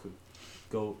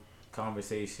GOAT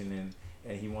conversation,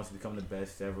 and he wants to become the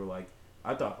best ever. Like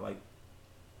I thought, like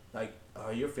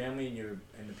your family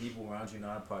and the people around you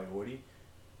not a priority,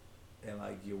 and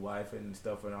like your wife and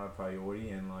stuff are not a priority,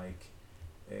 and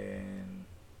and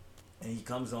he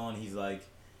comes on, he's like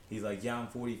yeah, I'm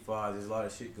 45. There's a lot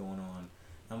of shit going on.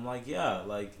 I'm like yeah,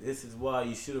 like this is why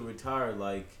you should have retired.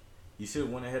 Like you should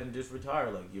have went ahead and just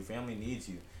retired. Like your family needs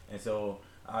you. And so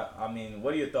I mean,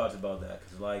 what are your thoughts about that?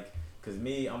 Cause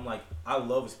me, I'm like I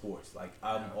love sports. Like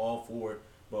I'm all for it.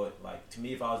 But like to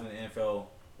me, if I was in the NFL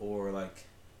or like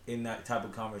in that type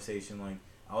of conversation, like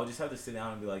I would just have to sit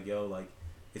down and be like, yo, like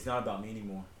it's not about me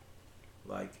anymore.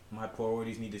 Like my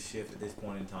priorities need to shift at this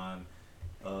point in time.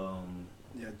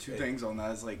 Yeah, two things on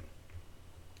that is like,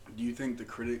 do you think the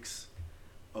critics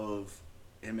of,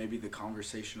 and maybe the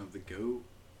conversation of the GOAT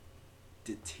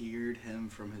deterred him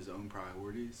from his own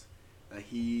priorities? That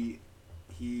he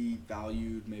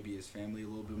valued maybe his family a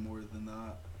little bit more than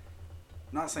that.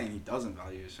 I'm not saying he doesn't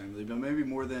value his family, but maybe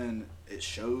more than it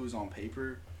shows on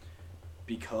paper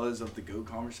because of the GOAT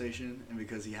conversation and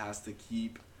because he has to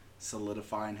keep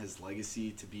solidifying his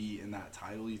legacy to be in that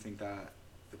title. You think that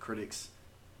the critics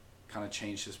kind of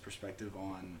changed his perspective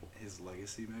on his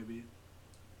legacy maybe?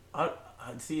 I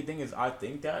see. The thing is, I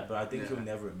think that, but I think he'll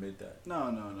never admit that. No,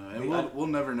 and we'll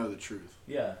never know the truth.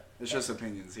 Yeah, it's just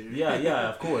opinions here. Yeah,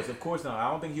 of course not.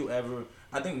 I don't think he'll ever.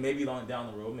 I think maybe down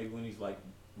the road, maybe when he's like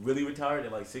really retired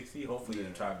at like 60. Hopefully, he's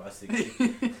retired by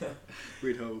 60.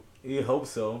 We'd hope. We hope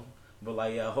so. But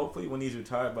like, yeah, hopefully when he's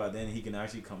retired by then, he can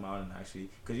actually come out and actually,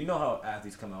 because you know how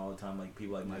athletes come out all the time, like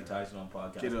people like Mike Tyson on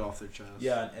podcasts. Get it off their chest.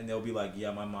 Yeah, and they'll be like,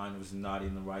 yeah, my mind was not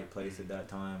in the right place at that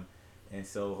time. And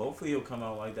so hopefully he'll come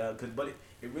out like that. But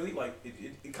it really, like,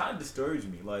 it kind of disturbs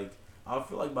me. Like, I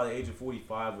feel like by the age of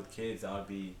 45 with kids, I'd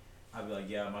be like,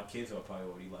 yeah, my kids are a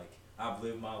priority. Like, I've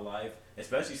lived my life,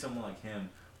 especially someone like him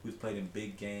who's played in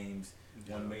big games,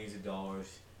 won millions of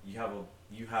dollars. You have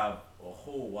a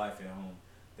whole wife at home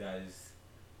that is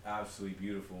absolutely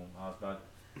beautiful. I was about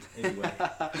anyway.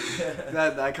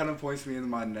 that kind of points me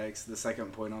into the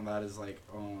second point on that is like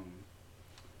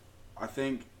I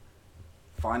think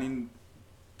finding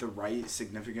the right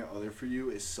significant other for you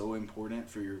is so important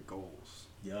for your goals.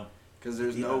 Yeah. Because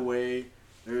there's no way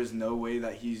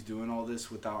that he's doing all this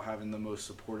without having the most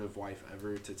supportive wife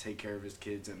ever to take care of his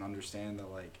kids and understand that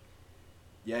like,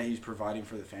 yeah, he's providing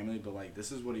for the family, but like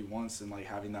this is what he wants, and like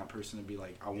having that person to be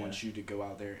like, I want you to go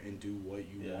out there and do what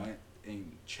you want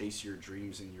and chase your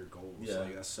dreams and your goals. Yeah.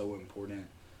 Like that's so important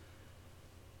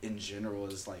in general,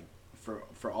 is like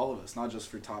for all of us, not just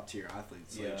for top tier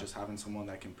athletes. Like just having someone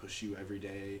that can push you every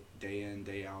day in,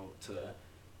 day out to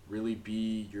really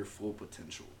be your full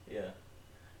potential. Yeah.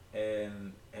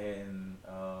 And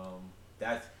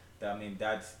that's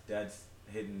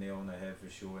hitting the nail on the head for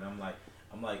sure. And I'm like,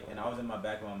 and I was in my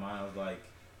back of my mind, I was like,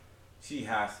 she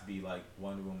has to be like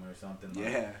Wonder Woman or something.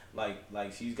 Like, Yeah.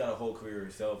 like she's got a whole career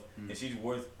herself, and she's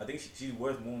worth. I think she's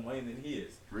worth more money than he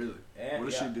is. Really? And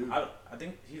What does she do? I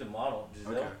think she's a model,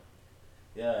 Giselle. Okay.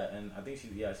 Yeah, and I think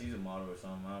she's a model or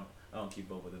something. I don't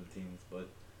keep up with them teams, but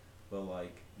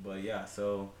yeah.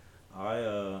 So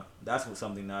that's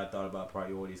something that I thought about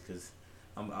priorities because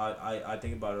I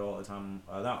think about it all the time.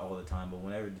 Not all the time, but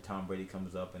whenever the Tom Brady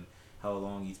comes up and how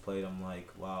long he's played, I'm like,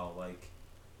 wow, like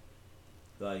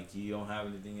you don't have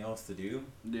anything else to do,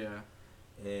 Yeah.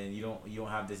 and you don't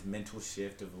have this mental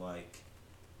shift of like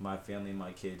my family,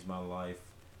 my kids, my life,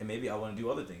 and maybe I want to do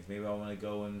other things. Maybe I want to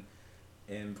go and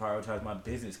prioritize my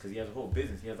business because he has a whole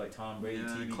business. He has like Tom Brady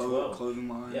TB12, clothing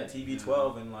line. yeah,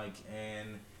 TB12,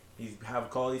 and he's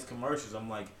have all these commercials. I'm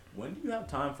like, when do you have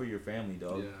time for your family,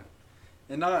 dog? Yeah.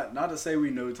 And not to say we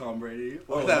know Tom Brady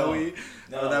or Oh, that no. we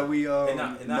No. or that we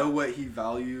And know what he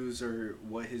values or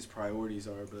what his priorities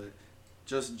are, but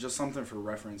just something for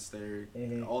reference there.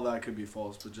 Mhm. All that could be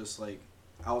false, but just like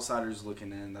outsiders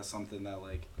looking in, that's something that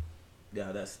like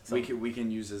Yeah, that's we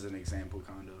can use as an example,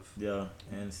 kind of. Yeah,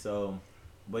 and so,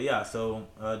 but yeah, so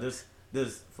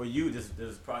this for you,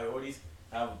 this priorities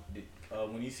have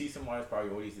when you see somebody's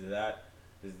priorities,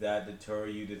 does that deter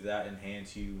you? Does that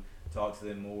enhance you? Talk to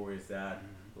them more. Is that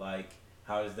like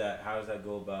how does that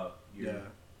go about your? Yeah.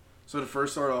 So to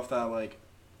first start off that, like,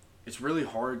 it's really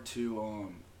hard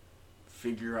to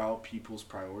figure out people's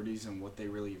priorities and what they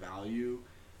really value,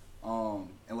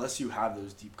 unless you have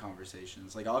those deep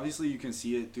conversations. Like, obviously you can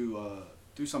see it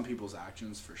through some people's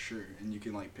actions for sure, and you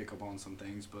can like pick up on some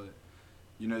things. But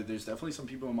you know, there's definitely some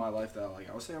people in my life that like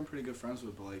I would say I'm pretty good friends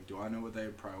with, but like, do I know what they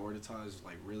prioritize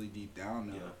like really deep down?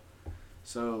 No. Yeah.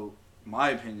 So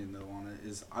my opinion though on it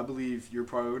is I believe your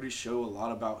priorities show a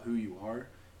lot about who you are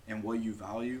and what you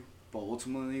value, but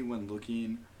ultimately when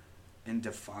looking and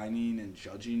defining and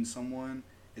judging someone,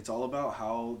 it's all about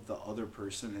how the other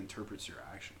person interprets your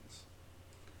actions.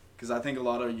 Because I think a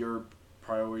lot of your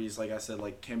priorities, like I said,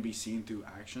 like can be seen through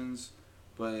actions,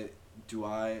 but do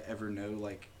I ever know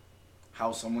like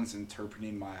how someone's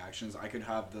interpreting my actions? I could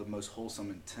have the most wholesome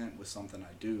intent with something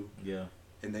I do, Yeah.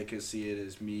 and they could see it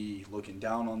as me looking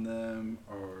down on them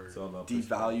or It's all about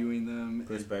devaluing them.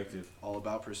 Perspective. All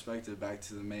about perspective. Back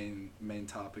to the main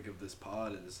topic of this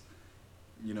pod is,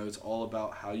 you know, it's all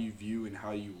about how you view and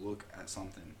how you look at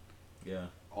something. Yeah.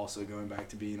 Also going back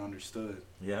to being understood.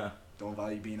 Yeah. Don't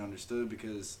value being understood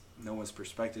because no one's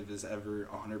perspective is ever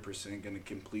 100% going to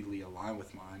completely align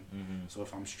with mine. Mm-hmm. So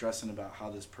if I'm stressing about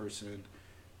how this person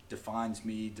defines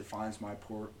me, defines my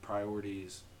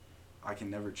priorities, I can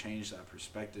never change that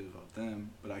perspective of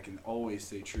them, but I can always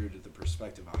stay true to the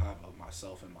perspective I have of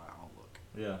myself and my outlook.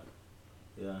 Yeah.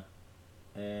 Yeah.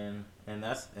 And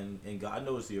that's and God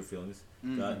knows your feelings.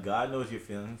 Mm-hmm. God knows your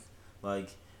feelings. Like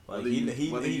Whether he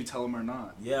you tell him or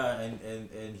not. Yeah,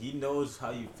 and he knows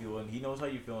how you feel, and he knows how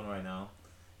you're feeling right now,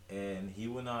 and he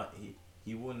will not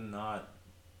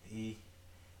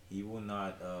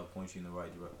point you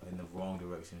in the wrong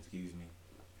direction. Excuse me.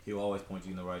 He'll always point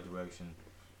you in the right direction.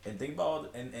 And think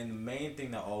about and the main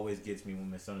thing that always gets me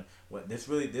when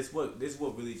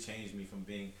what really changed me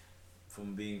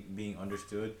from being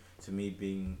understood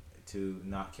to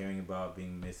not caring about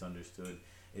being misunderstood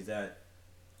is that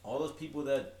all those people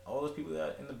that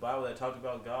in the Bible that talked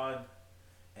about God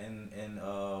and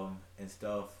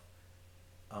stuff,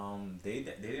 they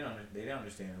didn't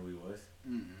understand who he was.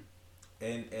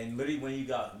 Mm-hmm. And literally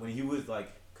when he was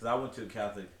like, because I went to a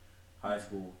Catholic high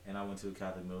school and I went to a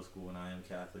Catholic middle school and I am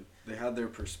Catholic. They had their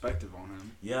perspective on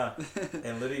him. Yeah,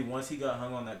 and literally once he got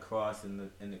hung on that cross and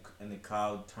the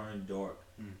cloud turned dark,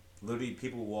 literally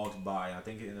people walked by. I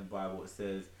think in the Bible it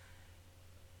says,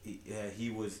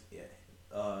 he was.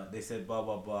 They said blah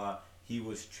blah blah. He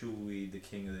was truly the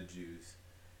King of the Jews,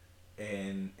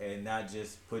 and that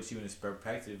just puts you in this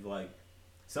perspective. Like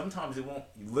sometimes it won't.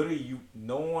 Literally,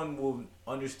 no one will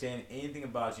understand anything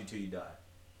about you till you die.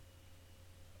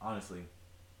 Honestly,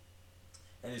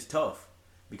 and it's tough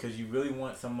because you really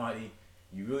want somebody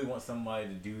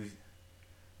to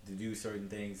do certain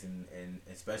things and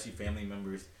especially family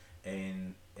members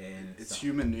and it's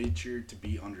human nature to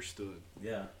be understood.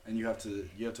 Yeah. And you have to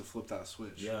flip that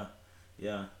switch. Yeah.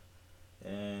 Yeah.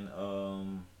 And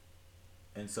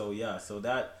so yeah, so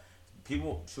that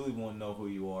people truly won't know who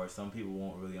you are. Some people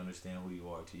won't really understand who you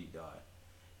are till you die.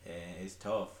 And it's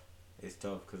tough. It's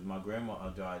tough because my grandma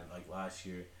died like last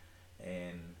year,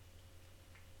 and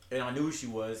I knew who she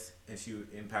was, and she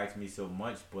impacted me so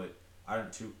much, but I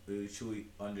didn't truly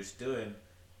understood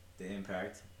the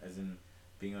impact, as in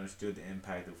being understood the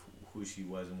impact of who she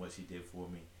was and what she did for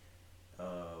me.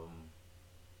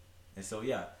 And so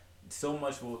yeah, so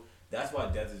much will that's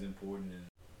why death is important. And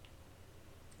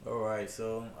all right,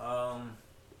 so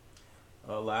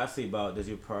lastly, about does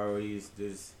priorities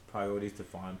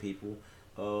define people?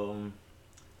 Um,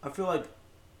 I feel like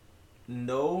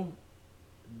no,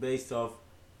 based off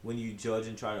when you judge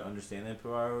and try to understand their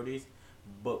priorities,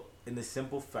 but in the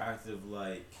simple fact of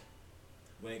like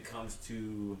when it comes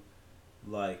to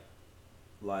like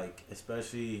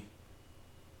especially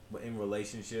in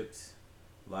relationships,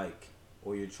 like,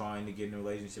 or you're trying to get in a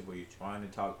relationship, or you're trying to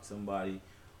talk to somebody,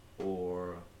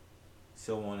 or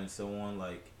so on and so on,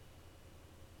 like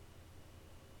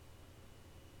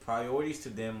priorities to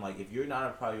them, like if you're not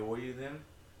a priority to them,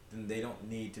 then they don't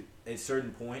need to at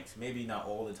certain points, maybe not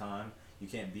all the time. You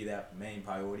can't be that main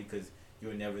priority because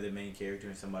you're never the main character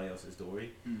in somebody else's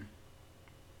story. Mm.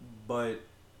 But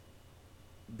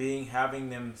being having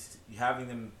them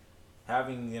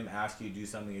ask you to do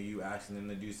something, or you asking them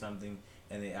to do something,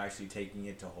 and they actually taking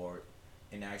it to heart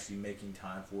and actually making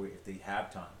time for it if they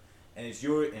have time. And it's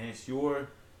your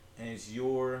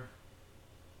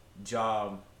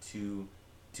job to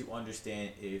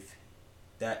understand if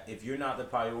you're not the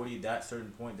priority at that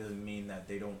certain point, doesn't mean that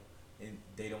they don't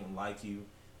like you.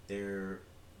 They're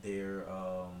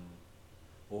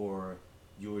or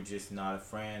you're just not a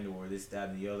friend, or this, that,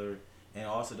 and the other. And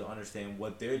also to understand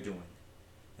what they're doing.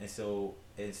 And so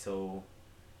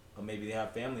or maybe they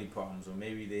have family problems, or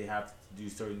maybe they have to do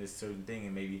certain thing,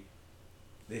 and maybe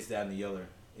this, that, and the other.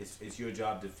 It's your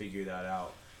job to figure that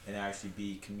out and actually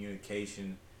be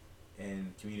communication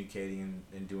and communicating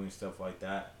and doing stuff like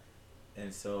that.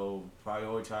 And so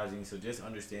prioritizing, so just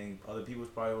understanding other people's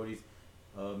priorities,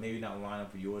 maybe not line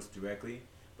up with yours directly,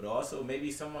 but also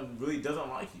maybe someone really doesn't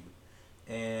like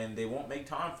you and they won't make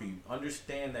time for you.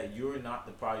 Understand that you're not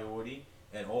the priority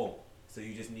at all. So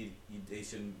you just they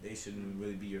shouldn't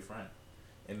really be your friend.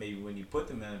 And maybe when you put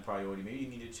them in a priority, maybe you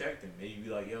need to check them. Maybe you be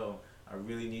like, yo, I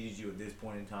really needed you at this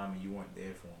point in time and you weren't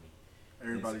there for me.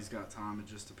 Everybody's got time. It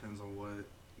just depends on what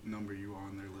number you are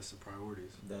on their list of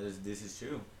priorities. This is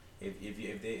true. That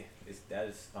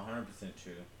is 100%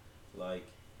 true. Like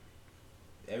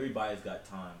everybody's got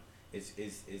time. It's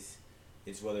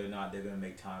whether or not they're gonna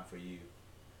make time for you.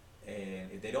 And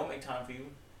if they don't make time for you,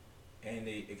 and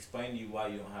they explain to you why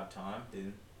you don't have time,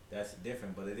 then that's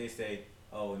different. But if they say,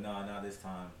 "Oh, no, not this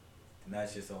time," then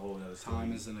that's just a whole other story.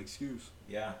 Time is an excuse.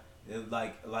 Yeah,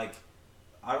 like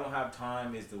I don't have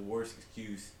time is the worst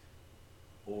excuse,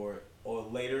 or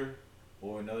later,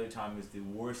 or another time is the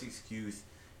worst excuse,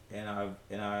 and I've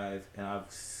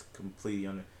completely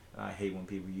and I hate when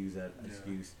people use that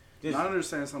excuse. Just, I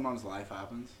understand sometimes life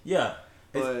happens. Yeah,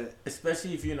 but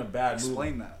especially if you're in a bad mood.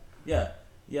 Explain that. Yeah,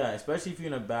 especially if you're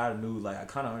in a bad mood. Like I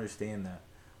kind of understand that,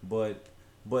 but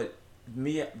to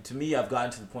me, I've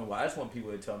gotten to the point where I just want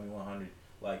people to tell me 100.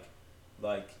 Like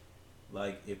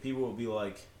if people would be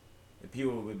like, if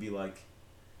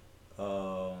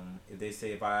they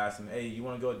say, if I ask them, hey, you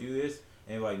want to go do this,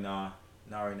 and they're like, nah,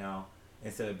 not right now.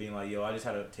 Instead of being like, yo, I just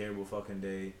had a terrible fucking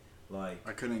day. Like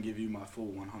I couldn't give you my full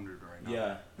 100 right now.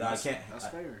 Yeah, I can't. That's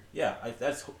fair. Yeah,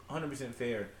 that's 100%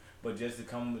 fair. But just to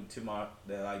come to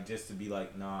just to be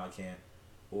like, nah, I can't,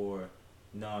 or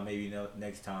nah, maybe no,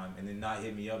 next time, and then not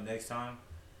hit me up next time.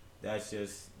 That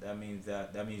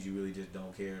means you really just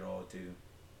don't care at all too.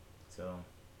 So.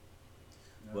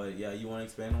 Yeah. But yeah, you want to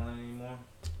expand on it anymore?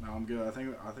 No, I'm good. I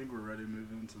think we're ready to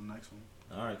move into the next one.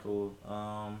 All right, cool.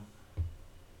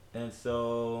 And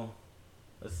so,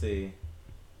 let's see.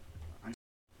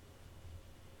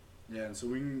 Yeah, and so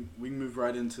we can move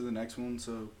right into the next one.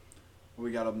 So what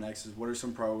we got up next is, what are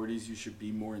some priorities you should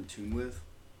be more in tune with?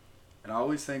 And I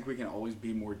always think we can always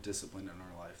be more disciplined in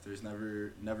our life. There's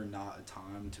never not a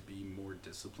time to be more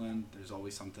disciplined. There's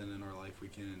always something in our life we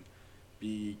can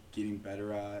be getting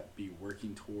better at, be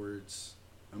working towards,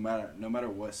 no matter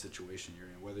what situation you're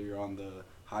in, whether you're on the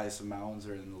highest of mountains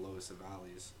or in the lowest of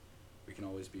valleys. We can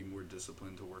always be more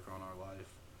disciplined to work on our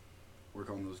life, work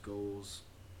on those goals.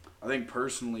 I think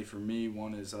personally for me,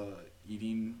 one is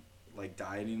eating, like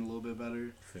dieting a little bit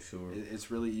better. For sure.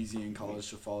 It's really easy in college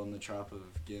to fall in the trap of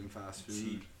getting fast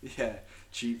food. Yeah,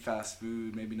 cheap fast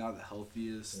food, maybe not the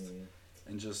healthiest. Yeah.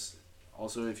 And just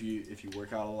also if you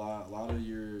work out a lot of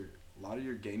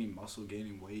your gaining muscle,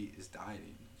 gaining weight is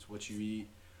dieting. It's what you eat,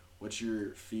 what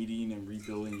you're feeding and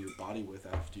rebuilding your body with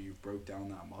after you broke down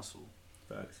that muscle.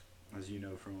 Facts. As you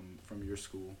know from your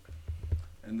school.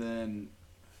 And then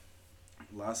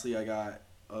lastly, I got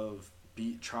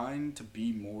trying to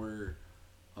be more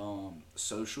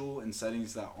social in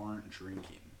settings that aren't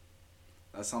drinking.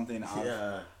 That's something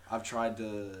I've tried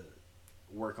to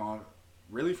work on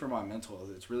really for my mental health,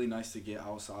 it's really nice to get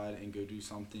outside and go do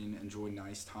something, enjoy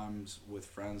nice times with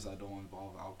friends that don't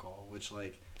involve alcohol, which,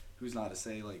 like, who's not to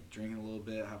say, like, drinking a little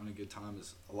bit, having a good time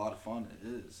is a lot of fun. It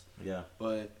is. Yeah.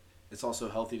 But it's also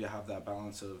healthy to have that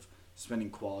balance of spending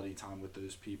quality time with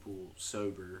those people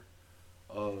sober,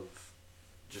 of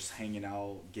just hanging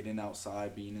out, getting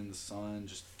outside, being in the sun,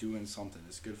 just doing something.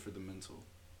 It's good for the mental.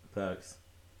 Facts.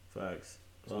 Facts.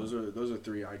 So those are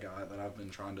three I got that I've been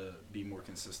trying to be more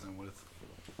consistent with.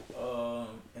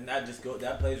 And that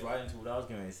plays right into what I was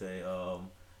gonna say.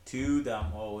 Two that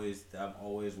I'm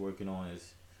always working on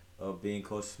is being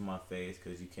close to my faith,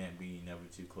 because you can't be never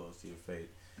too close to your faith.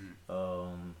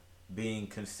 Being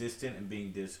consistent and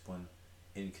being disciplined,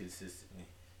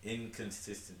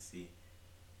 inconsistency.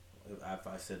 If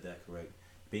I said that correct,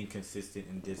 being consistent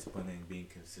and disciplined and being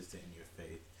consistent in your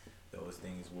faith, those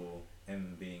things will,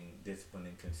 and being disciplined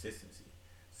and consistency.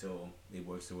 So it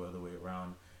works the other way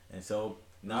around. And so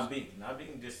not being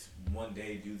just one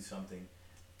day do something,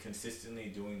 consistently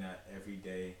doing that every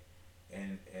day,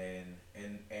 and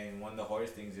one of the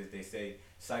hardest things is, they say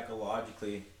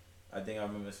psychologically, I think I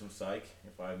remember this from psych,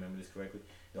 if I remember this correctly,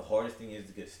 the hardest thing is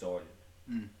to get started.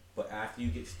 But after you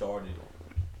get started,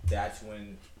 that's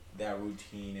when that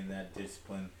routine and that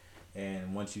discipline,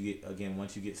 and once you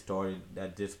get started,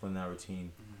 that discipline, that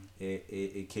routine,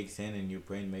 it kicks in, and your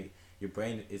brain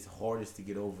is hardest to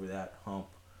get over that hump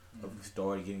of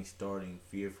getting started,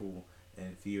 fearful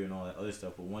and fear and all that other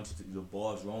stuff. But once the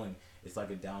ball is rolling, it's like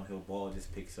a downhill ball. It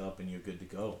just picks up and you're good to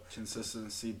go.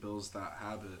 Consistency builds that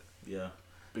habit. Yeah.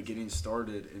 But getting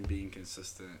started and being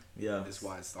consistent, yeah, is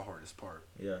why it's the hardest part.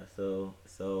 Yeah. So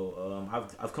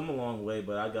I've come a long way,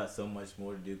 but I got so much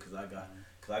more to do, because I got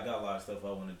a lot of stuff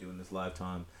I want to do in this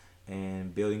lifetime,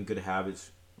 and building good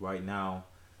habits right now.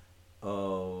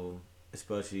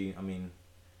 Especially, I mean,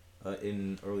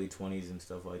 in early 20s and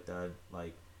stuff like that,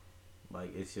 like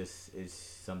it's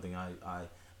something I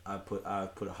put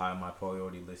high on my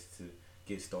priority list to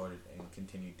get started and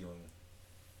continue doing.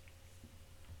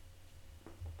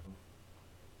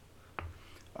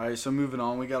 Alright, so moving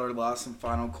on, we got our last and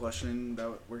final question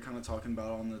that we're kind of talking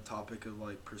about on the topic of,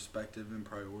 like, perspective and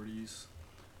priorities.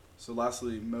 So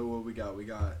lastly, Mo, what we got?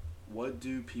 What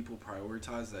do people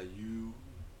prioritize that you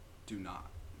do not?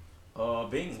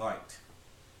 Being liked.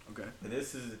 Okay. But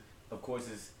this is, of course,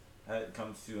 it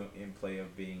comes to in play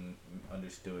of being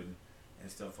understood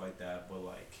and stuff like that. But,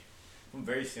 like, from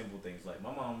very simple things, like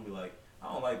my mom would be like,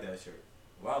 I don't like that shirt.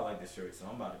 Well, I like this shirt, so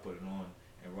I'm about to put it on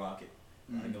and rock it,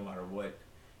 like, no matter what.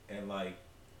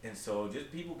 And so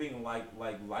just people being liked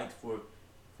for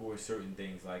certain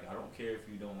things. Like, I don't care if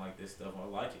you don't like this stuff, I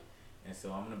like it. And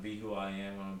so I'm gonna be who I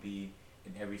am. I'm gonna be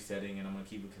in every setting, and I'm gonna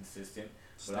keep it consistent.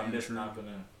 But I'm just not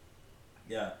gonna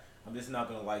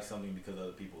like something because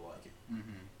other people like it.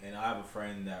 And I have a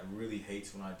friend that really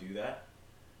hates when I do that,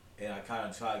 and I kind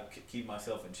of try to keep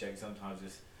myself in check sometimes,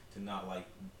 just to not, like,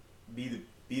 be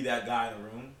that guy in the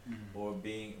room, or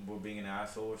being an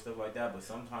asshole or stuff like that. But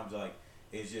sometimes, like,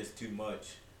 it's just too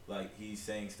much. Like, he's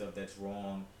saying stuff that's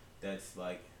wrong. That's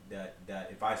like that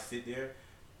if I sit there,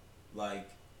 like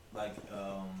I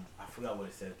forgot what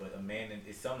it says, but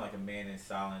it's something like a man in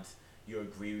silence. You're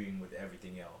agreeing with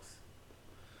everything else.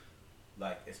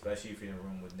 Like, especially if you're in a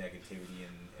room with negativity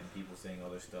and people saying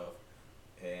other stuff,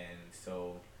 and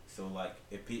so like,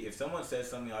 if someone says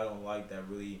something I don't like that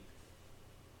really,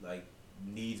 like,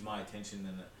 needs my attention,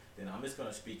 then I'm just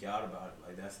gonna speak out about it.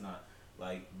 Like, that's not,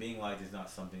 like, being liked is not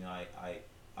something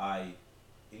I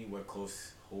anywhere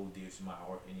close hold dear to my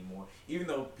heart anymore. Even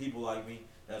though people like me,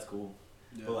 that's cool.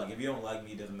 Yeah. But, like, if you don't like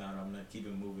me, it doesn't matter. I'm gonna keep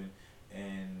it moving.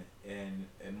 And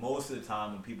most of the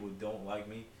time when people don't like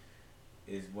me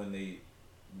is when they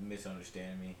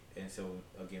misunderstand me. And so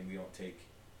again, we don't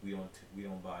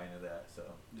buy into that. So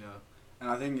yeah, and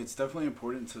I think it's definitely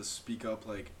important to speak up,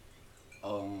 like,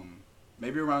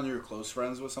 maybe around your close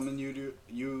friends with something you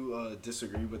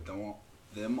disagree with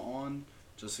them on,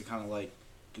 just to kind of, like,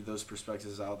 get those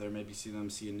perspectives out there. Maybe see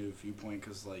a new viewpoint,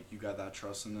 because, like, you got that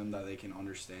trust in them that they can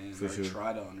understand or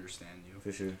try to understand you.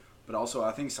 For sure. But also,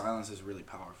 I think silence is really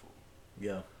powerful.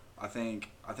 Yeah. I think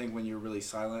when you're really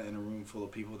silent in a room full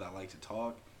of people that like to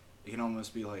talk, it can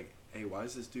almost be like, hey, why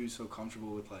is this dude so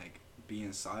comfortable with, like,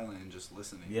 being silent and just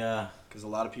listening? Yeah. Because a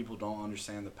lot of people don't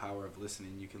understand the power of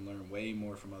listening. You can learn way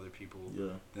more from other people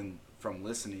than from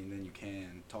listening than you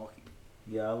can talking.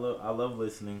 Yeah, I love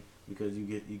listening, because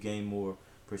you gain more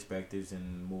perspectives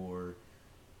and more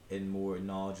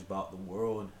knowledge about the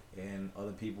world and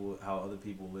other people, how other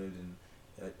people lived, and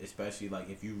especially, like,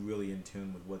 if you're really in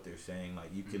tune with what they're saying,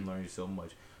 like, you can learn so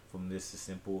much from this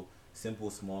simple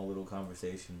small little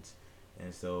conversations.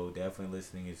 And so definitely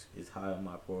listening is high on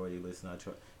my priority list, and I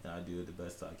try and I do it the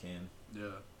best I can.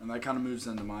 Yeah, and that kind of moves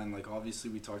into mine. Like,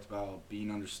 obviously, we talked about being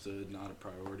understood, not a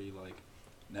priority. Like,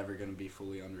 never gonna be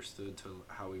fully understood to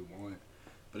how we want.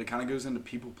 But it kind of goes into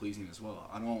people pleasing as well.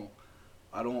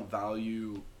 I don't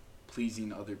value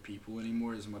pleasing other people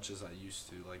anymore as much as I used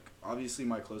to. Like, obviously,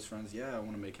 my close friends, yeah, I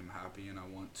want to make him happy, and I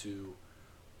want to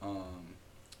um,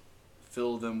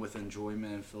 fill them with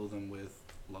enjoyment, fill them with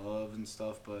love and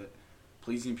stuff. But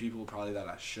pleasing people probably that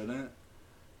I shouldn't,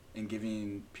 and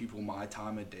giving people my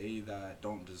time of day that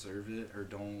don't deserve it or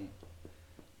don't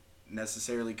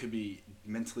necessarily could be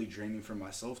mentally draining for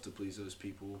myself to please those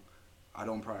people, I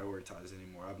don't prioritize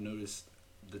anymore. I've noticed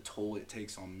the toll it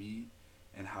takes on me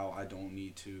and how I don't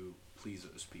need to please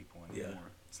those people anymore. Yeah.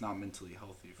 It's not mentally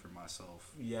healthy for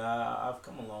myself. Yeah, I've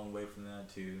come a long way from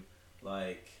that too.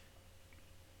 Like,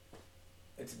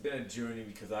 it's been a journey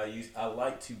because I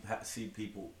like to see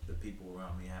the people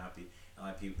around me happy. I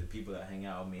like the people that hang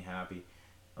out with me happy.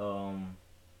 Um,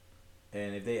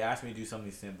 and if they ask me to do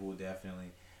something simple,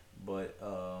 definitely. But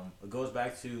it goes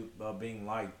back to being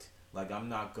liked. Like, I'm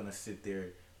not gonna sit there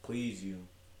please you,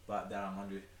 but that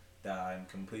I'm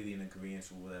completely in agreement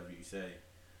with whatever you say.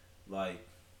 Like,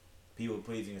 people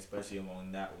pleasing, especially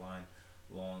along that line,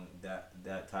 along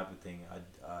that type of thing,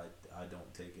 I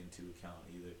don't take into account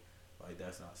either. Like,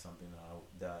 that's not something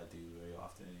that I do very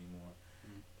often anymore.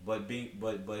 Mm.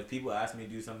 But if people ask me to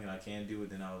do something I can do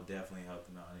it, then I will definitely help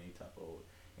them out in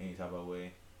any type of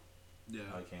way Yeah.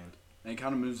 I can. And it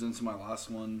kind of moves into my last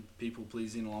one, people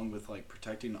pleasing, along with like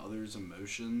protecting others'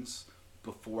 emotions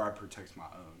before I protect my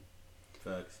own.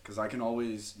 Facts. Because I can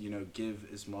always, give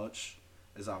as much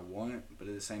as I want, but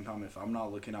at the same time, if I'm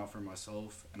not looking out for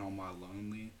myself and on my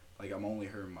lonely, like, I'm only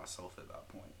hurting myself at that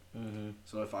point. Mm-hmm.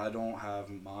 So if I don't have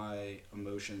my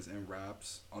emotions and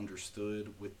wraps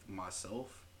understood with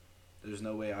myself, there's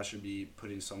no way I should be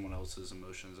putting someone else's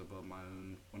emotions above my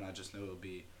own when I just know it'll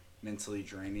be mentally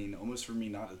draining, almost for me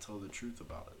not to tell the truth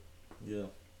about it. Yeah.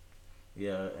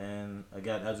 Yeah, and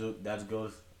again, that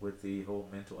goes with the whole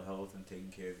mental health and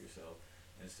taking care of yourself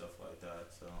and stuff like that.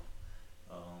 So,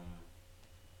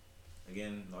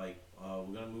 again, like,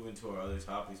 we're gonna move into our other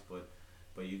topics, but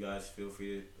you guys feel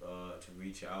free to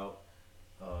reach out.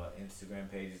 Instagram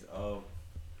pages of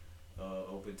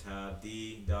OpenTab,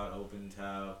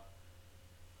 d.opentab.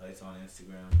 It's on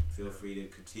Instagram. Feel free to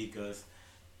critique us.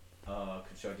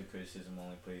 Constructive criticism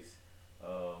only, please.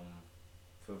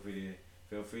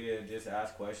 Feel free to just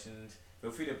ask questions. Feel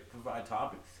free to provide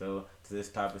topics. So to this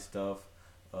type of stuff,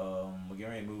 we're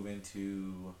getting ready to move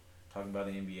into talking about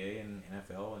the NBA and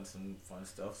NFL and some fun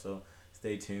stuff. So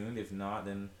stay tuned. If not,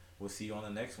 then we'll see you on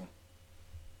the next one.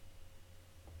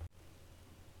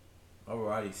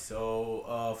 Alrighty.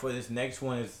 So for this next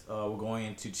one is we're going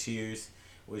into Cheers,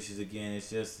 which is, again, it's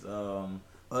just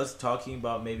us talking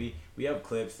about, maybe we have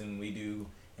clips and we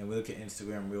look at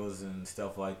Instagram reels and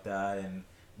stuff like that, and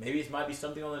maybe it might be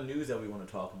something on the news that we want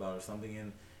to talk about, or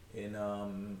something in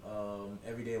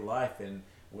everyday life, and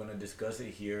we're gonna discuss it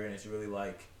here. And it's really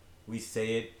like we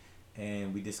say it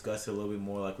and we discuss it a little bit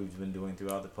more, like we've been doing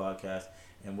throughout the podcast,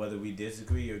 and whether we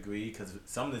disagree or agree, because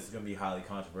some of this is gonna be highly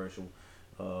controversial,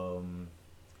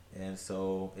 and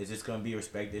so it's just gonna be a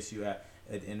respect issue. At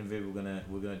the end of it,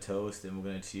 we're gonna toast and we're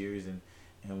gonna cheers, and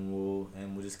we'll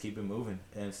just keep it moving.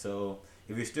 And so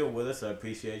if you're still with us, I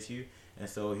appreciate you. And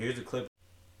so here's a clip.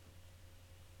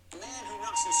 A man who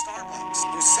works in Starbucks,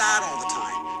 who's sad all the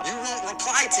time. You won't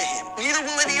reply to him. Neither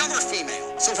will any other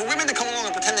female. So for women to come along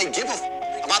and pretend they give a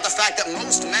about the fact that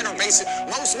most men are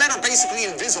basically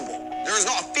invisible. There is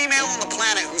not a female on the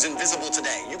planet who's invisible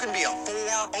today. You can be a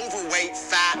 4, overweight,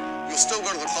 fat, you'll still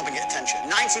go to the club and get attention.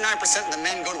 99% of the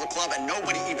men go to the club and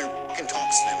nobody even fucking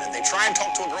talks to them. If they try and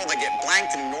talk to a girl, they get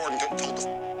blanked and ignored and told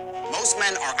to most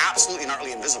men are absolutely and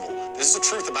utterly invisible. This is the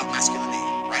truth about masculinity,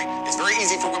 right? It's very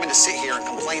easy for women to sit here and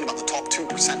complain about the top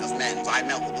 2% of men. I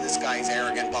met with this guy, he's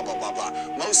arrogant, blah, blah, blah, blah.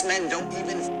 Most men don't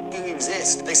even fucking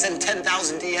exist. They send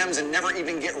 10,000 DMs and never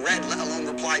even get read, let alone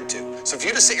replied to. So if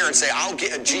you just sit here and say, I'll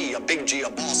get a G, a big G, a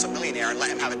boss, a millionaire, and let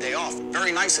him have a day off,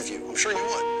 very nice of you. I'm sure you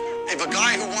would. If a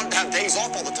guy who wanted to have days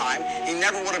off all the time, he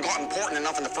never would have got important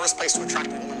enough in the first place to attract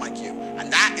a woman like you.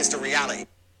 And that is the reality.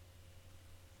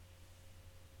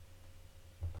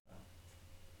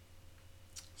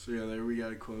 So yeah, there we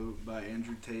got a quote by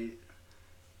Andrew Tate,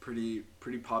 pretty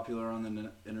popular on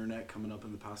the internet, coming up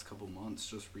in the past couple months.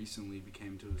 Just recently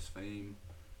became to his fame.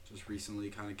 Just recently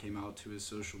kind of came out to his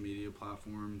social media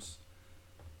platforms.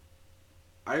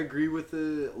 I agree with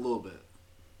it a little bit.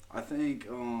 I think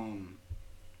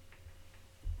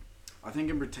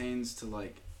it pertains to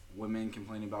like women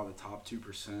complaining about the top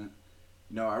 2%.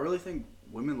 No, I really think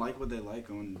women like what they like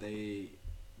when they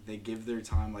give their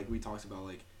time. Like we talked about,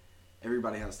 like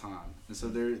everybody has time, and so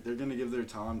they're gonna give their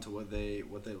time to what they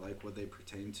like, what they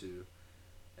pertain to.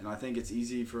 And I think it's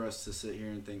easy for us to sit here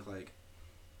and think like,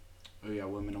 oh yeah,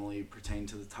 women only pertain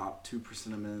to the top 2%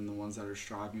 of men, the ones that are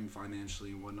striving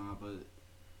financially and whatnot. But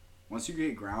once you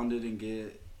get grounded and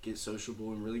get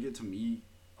sociable and really get to meet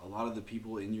a lot of the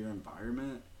people in your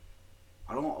environment,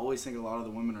 I don't always think a lot of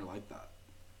the women are like that.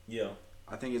 Yeah.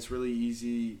 I think it's really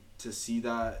easy to see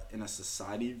that in a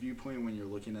society viewpoint when you're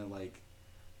looking at like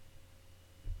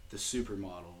the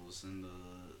supermodels and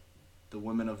the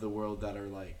women of the world that are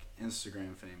like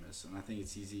Instagram famous, and I think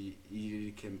it's easy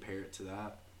to compare it to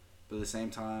that. But at the same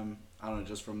time, I don't know,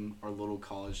 just from our little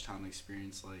college town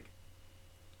experience, like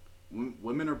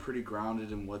women are pretty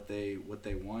grounded in what they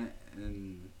want,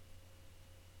 and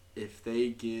if they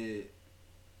get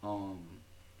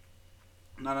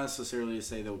not necessarily to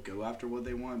say they'll go after what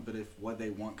they want, but if what they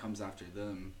want comes after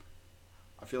them,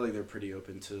 I feel like they're pretty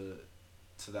open to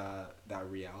that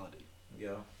reality.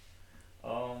 Yeah.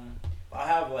 I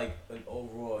have like an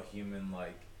overall human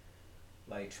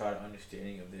try to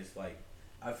understanding of this. Like,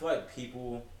 I feel like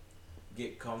people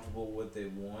get comfortable with what they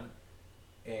want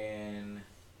and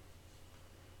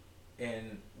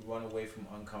run away from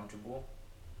uncomfortable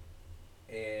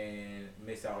and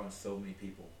miss out on so many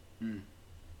people. Mm.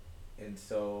 And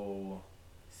so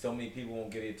many people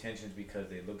won't get attention because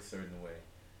they look a certain way,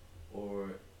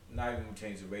 or not even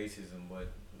change the racism, but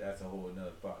that's a whole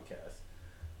another podcast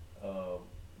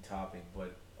topic.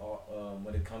 But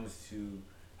when it comes to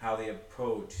how they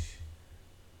approach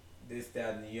this,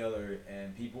 that, and the other,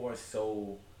 and people are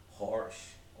so harsh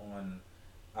on,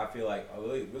 I feel like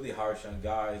really, really harsh on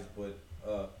guys, but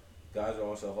guys are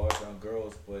also harsh on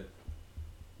girls, but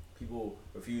people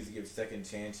refuse to give second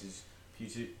chances.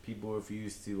 People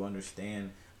refuse to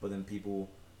understand, but then people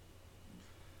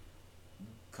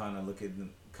kind of look at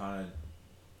them, kind of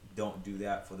don't do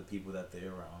that for the people that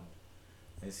they're around.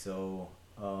 And so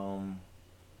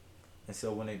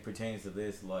when it pertains to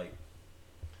this,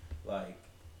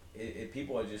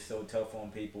 people are just so tough on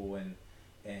people, and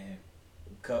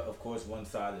cut, of course, one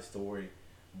side of the story,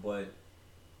 but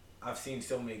I've seen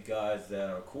so many guys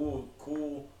that are cool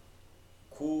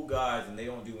guys, and they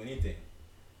don't do anything.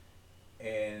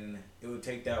 And it would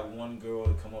take that one girl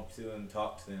to come up to them and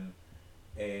talk to them,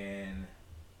 and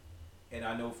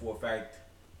I know for a fact,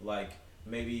 like,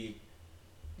 maybe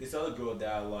this other girl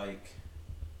that I like,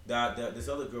 this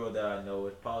other girl that I know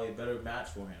is probably a better match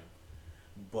for him,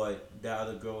 but that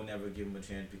other girl will never give him a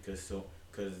chance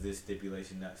because this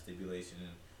stipulation, that stipulation,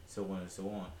 and so on and so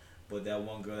on. But that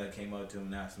one girl that came up to him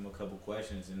and asked him a couple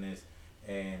questions is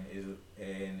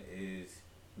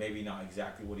maybe not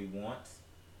exactly what he wants,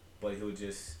 but he'll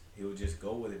just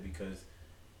go with it because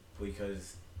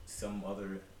some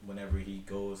other, whenever he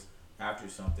goes after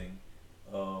something,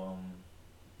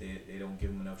 they don't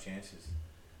give him enough chances,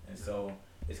 and so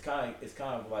it's kind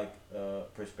of like a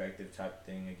perspective type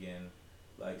thing again.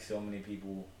 Like, so many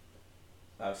people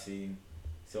I've seen,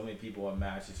 so many people are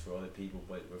matches for other people,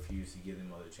 but refuse to give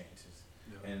them other chances,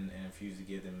 and refuse to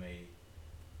give them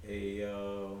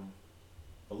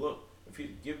a look. If you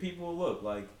give people a look,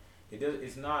 like,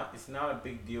 it's not a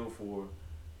big deal for,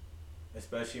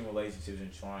 especially in relationships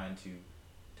and trying to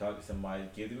talk to somebody.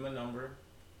 Give them a number,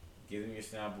 give them your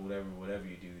snap, whatever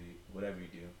you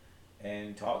do,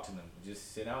 and talk to them.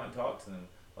 Just sit down and talk to them.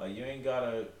 Like, you ain't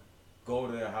gotta go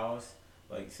to their house.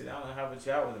 Like, sit down and have a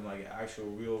chat with them, like an actual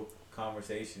real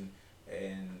conversation,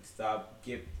 and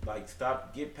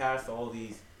get past all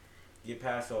these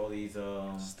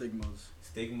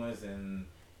stigmas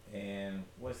and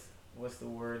what's the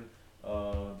word?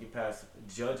 Get past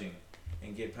judging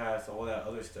and get past all that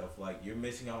other stuff. Like, you're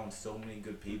missing out on so many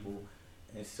good people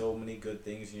and so many good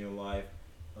things in your life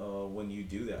when you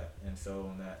do that. And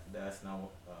so that's not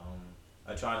what,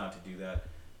 I try not to do that,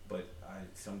 but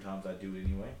sometimes I do it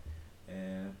anyway.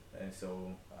 And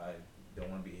so I don't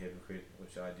want to be a hypocrite,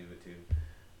 which I do it too.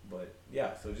 But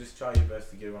yeah, so just try your best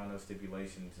to get around those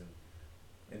stipulations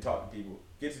and talk to people.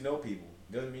 Get to know people.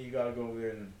 Doesn't mean you gotta go over there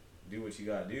and do what you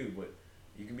gotta do, but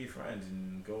you can be friends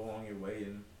and go along your way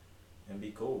and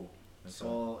be cool. It's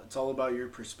all about your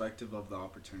perspective of the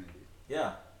opportunity.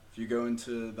 Yeah. If you go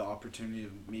into the opportunity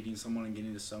of meeting someone and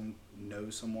getting to know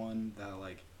someone that,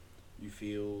 like, you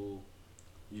feel,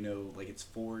 like it's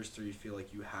forced, or you feel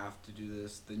like you have to do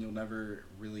this, then you'll never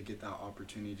really get that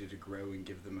opportunity to grow and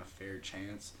give them a fair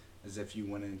chance, as if you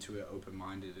went into it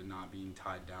open-minded and not being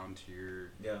tied down to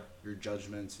your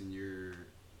judgments and your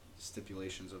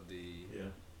stipulations of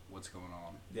what's going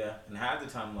on. Yeah, and half the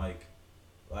time, like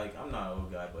I'm not an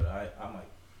old guy, but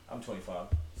I I'm 25,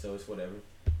 so it's whatever.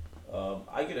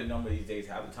 I get a number these days.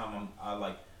 Half the time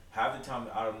half the time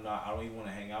I don't even want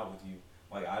to hang out with you.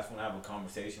 Like I just want to have a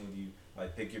conversation with you.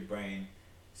 Like pick your brain,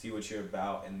 see what you're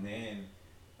about, and then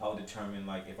I'll determine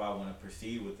like if I want to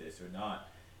proceed with this or not.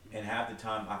 And half the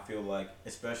time I feel like,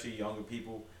 especially younger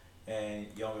people and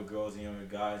younger girls and younger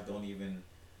guys don't even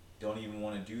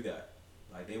want to do that.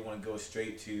 Like they want to go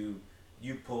straight to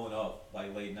you pulling up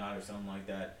like late night or something like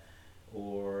that,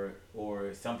 or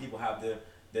some people have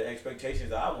the expectations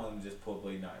that I want them to just pull up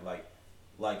late night.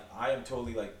 Like I am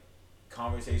totally like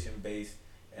conversation based,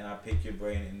 and I pick your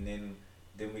brain, and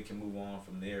then we can move on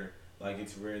from there. Like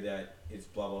it's rare that it's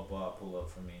blah blah blah pull up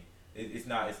for me. It's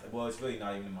not. It's really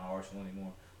not even in my arsenal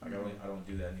anymore. Like I don't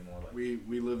do that anymore. Like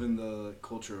we live in the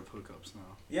culture of hookups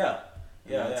now. Yeah,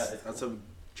 yeah, That's a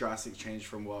drastic change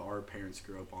from what our parents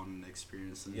grew up on and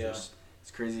experienced, and Yeah. just it's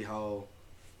crazy how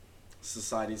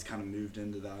society's kind of moved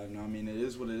into that. And I mean, it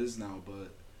is what it is now,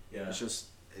 but yeah.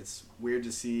 it's weird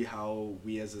to see how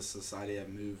we as a society have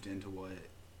moved into what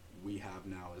we have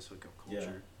now as hookup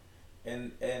culture.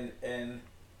 and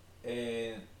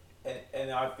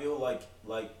I feel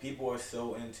like people are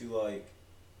so into like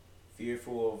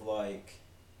fearful of like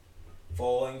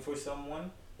falling for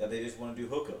someone that they just want to do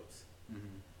hookups,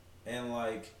 and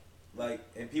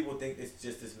and people think it's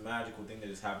just this magical thing that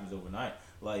just happens overnight.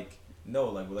 Like no,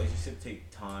 like relationships take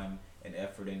time and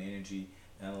effort and energy,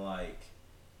 and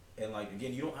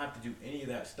again, you don't have to do any of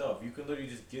that stuff. You can literally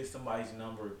just get somebody's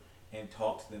number and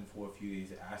talk to them for a few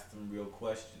days, ask them real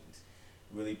questions,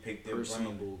 really pick their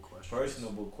Personable brain. questions.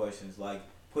 Personable questions. Like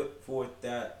put forth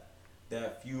that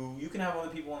few. You can have other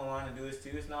people on the line and do this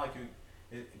too. It's not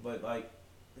like but like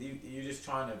you're just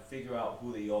trying to figure out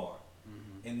who they are,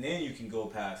 and then you can go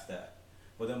past that.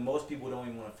 But then most people don't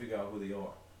even want to figure out who they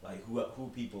are, like who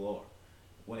people are,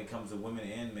 when it comes to women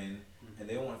and men, and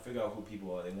they don't want to figure out who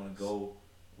people are. They want to go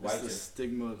It's right the to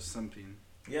stigma of simping.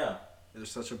 yeah. There's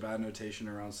such a bad notation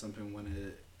around simping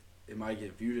when it might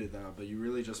get viewed as that, but you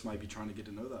really just might be trying to get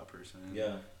to know that person. And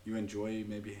Yeah. you enjoy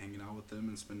maybe hanging out with them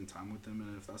and spending time with them,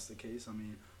 and if that's the case, I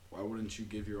mean, why wouldn't you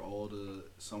give your all to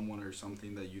someone or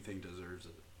something that you think deserves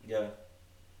it? Yeah,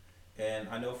 and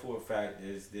I know for a fact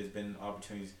there's been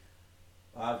opportunities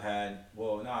I've had.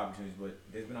 Well, not opportunities, but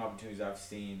there's been opportunities I've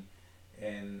seen,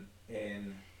 and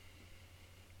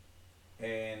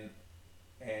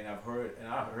I've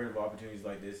heard of opportunities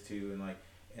like this too, and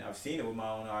I've seen it with my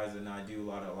own eyes, and I do a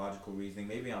lot of logical reasoning.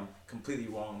 Maybe I'm completely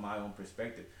wrong in my own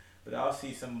perspective, but I'll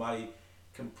see somebody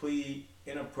completely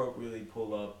inappropriately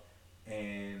pull up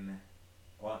and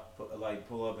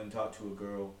pull up and talk to a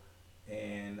girl,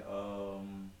 and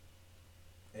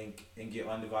get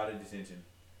undivided attention.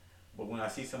 But when I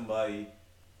see somebody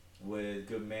with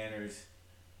good manners,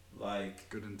 like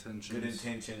Good intentions. good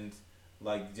intentions,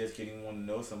 like just getting one to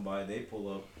know somebody, they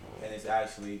pull up and it's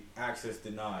actually access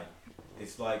denied.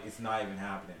 It's like it's not even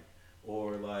happening,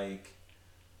 or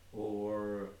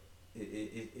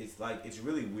it's like it's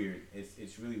really weird.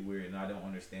 It's really weird, and I don't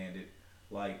understand it.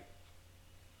 Like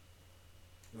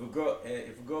if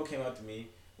a girl came up to me,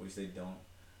 which they don't,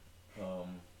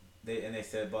 they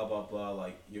said blah blah blah,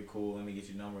 like you're cool, let me get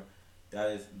your number.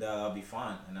 That'll be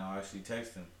fine, and I'll actually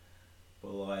text them.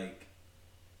 But like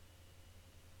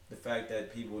the fact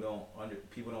that people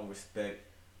don't respect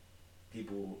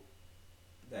people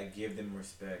that give them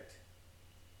respect,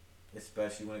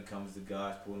 especially when it comes to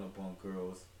guys pulling up on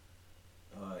girls,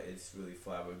 it's really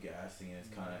flabbergasting, and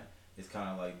it's kind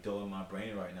of like dulling my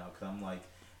brain right now, because I'm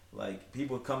like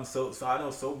people come so I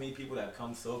know so many people that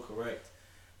come so correct,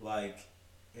 like,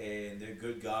 and they're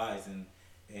good guys,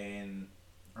 and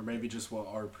Or maybe just what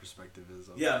our perspective is.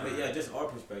 Of yeah, just our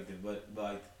perspective, but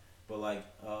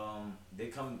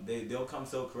they'll come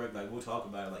so correct. Like we'll talk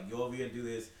about it. Like go over here and do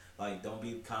this. Like don't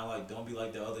be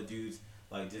like the other dudes.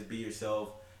 Like just be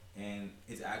yourself, and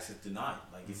it's access denied.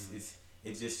 Like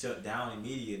it's just shut down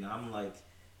immediate. And I'm like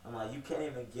you can't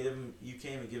even give him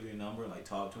your number and like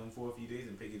talk to him for a few days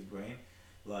and pick his brain.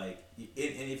 Like and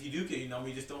if you do get your number,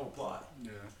 you just don't reply.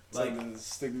 Yeah. It's Like- like the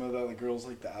stigma that the girl's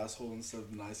like the asshole instead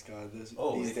of the nice guy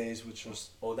these days, which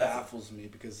just baffles me,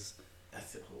 because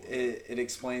That's it. it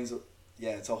explains.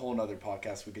 Yeah, it's a whole nother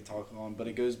podcast we could talk on, but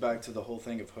it goes back to the whole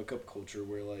thing of hookup culture,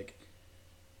 where like,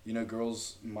 you know,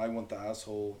 girls might want the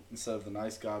asshole instead of the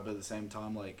nice guy, but at the same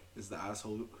time, like, is the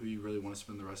asshole who you really want to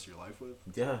spend the rest of your life with?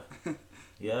 Yeah,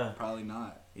 yeah. Probably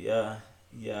not. Yeah,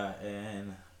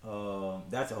 and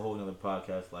that's a whole nother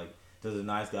podcast. Like, does a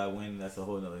nice guy win? That's a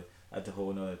whole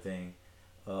nother thing.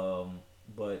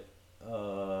 But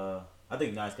I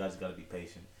think nice guys got to be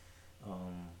patient.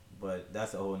 But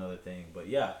that's a whole nother thing. But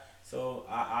yeah, so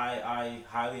I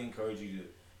highly encourage you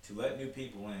to let new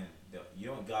people in, you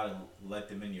don't gotta let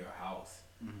them in your house.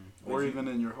 Or even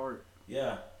in your heart.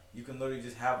 Yeah, you can literally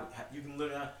just you can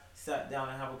literally sat down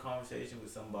and have a conversation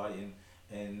with somebody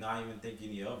and not even think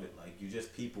any of it. Like, you're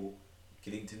just people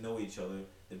getting to know each other,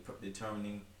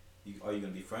 determining, are you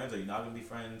gonna be friends? Are you not gonna be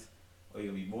friends? Are you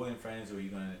gonna be more than friends? Or are you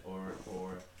gonna or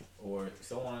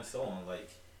so on and so on? Like,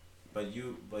 but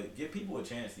give people a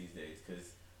chance these days,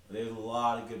 because there's a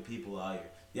lot of good people out here.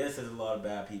 Yes, there's a lot of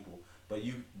bad people, but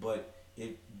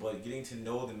getting to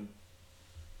know them,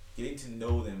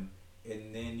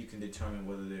 and then you can determine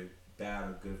whether they're bad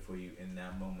or good for you in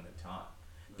that moment of time.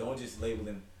 Don't just label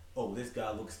them, oh, this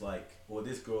guy looks like, or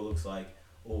this girl looks like,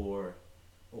 or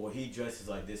he dresses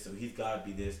like this, so he's gotta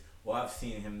be this. Or I've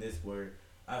seen him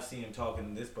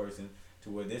talking to this person to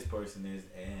where this person is,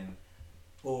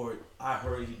 or I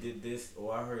heard he did this,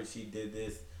 or I heard she did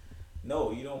this.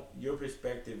 No, you don't. Your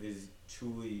perspective is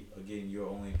truly, again, your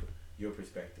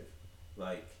perspective.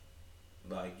 Like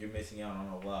you're missing out on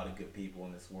a lot of good people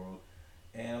in this world,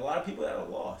 and a lot of people that are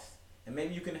lost. And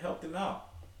maybe you can help them out.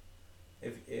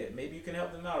 Maybe you can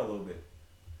help them out a little bit.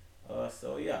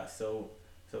 So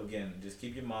again, just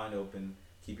keep your mind open,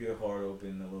 keep your heart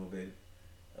open a little bit,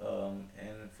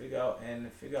 and figure out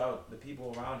the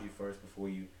people around you first before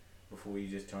you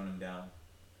just turn them down,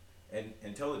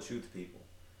 and tell the truth to people.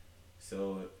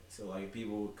 So like, if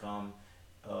people come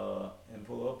and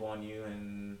pull up on you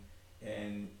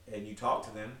and you talk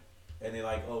to them, and they're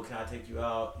like, oh, can I take you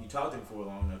out? You talk to them for a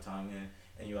long enough time,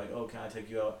 and you're like, oh, can I take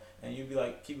you out? And you'd be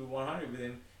like, keep it 100 with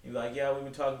them. You'd be like, yeah, we've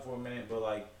been talking for a minute, but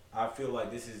like, I feel like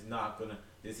this is not it,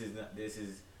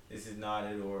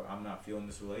 or I'm not feeling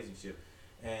this relationship.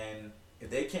 And if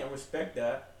they can't respect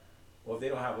that, or if they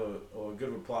don't have a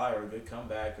good reply or a good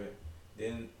comeback,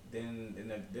 then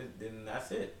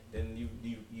that's it. Then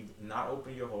you've not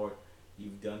opened your heart,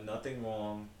 you've done nothing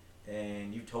wrong,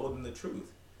 and you told them the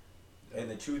truth. And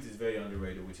the truth is very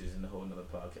underrated, which is in the whole another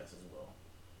podcast as well.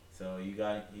 So you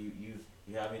have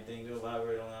anything to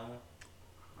elaborate on that one?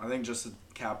 I think just to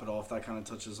cap it off, that kind of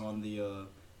touches on the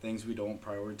things we don't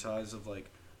prioritize, of like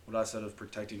what I said of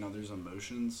protecting others'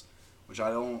 emotions, which I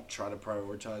don't try to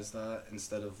prioritize that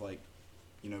instead of like,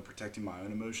 protecting my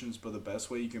own emotions. But the best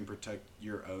way you can protect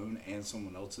your own and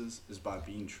someone else's is by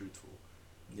being truthful.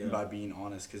 Yeah. And by being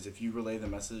honest. Because if you relay the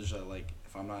message that, like,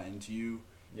 if I'm not into you,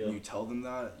 yeah, and you tell them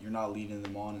that, you're not leading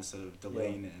them on instead of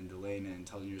delaying it and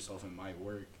telling yourself it might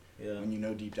work. Yeah. When you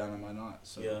know deep down it might not.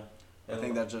 So yeah. I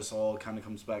think that just all kind of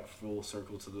comes back full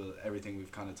circle to everything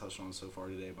we've kind of touched on so far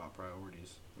today about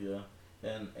priorities. Yeah.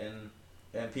 And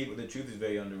people, the truth is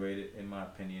very underrated in my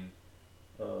opinion,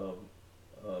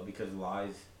 because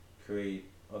lies create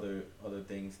other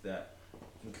things that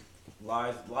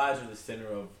lies are the center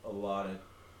of a lot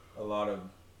of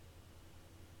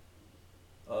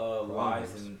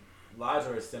lies, and lies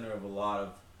are a center of a lot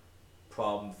of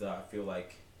problems that I feel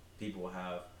like people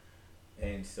have.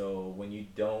 And so when you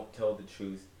don't tell the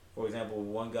truth, for example,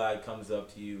 one guy comes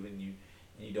up to you and you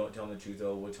don't tell him the truth,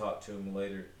 oh, we'll talk to him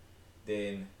later,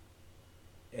 then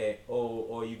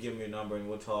or you give him your number and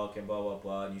we'll talk and blah blah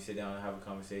blah, and you sit down and have a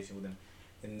conversation with him,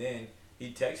 and then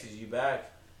he texts you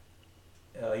back,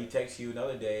 he texts you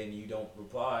another day and you don't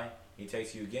reply, he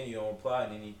texts you again, you don't reply,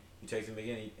 and then you text him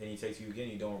again and he texts you again,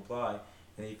 you don't reply,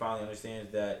 and he finally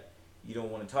understands that you don't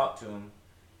want to talk to him.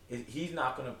 He's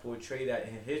not going to portray that.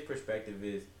 In his perspective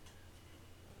is,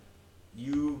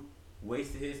 you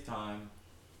wasted his time,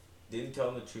 didn't tell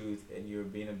him the truth, and you're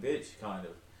being a bitch, kind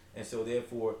of. And so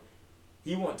therefore,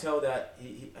 he won't tell that.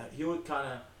 He would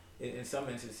kind of, in some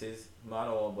instances, not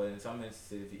all, but in some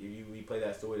instances, if you replay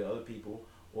that story to other people,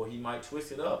 or he might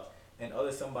twist it up, and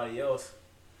somebody else,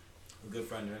 a good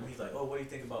friend of him, he's like, oh, what do you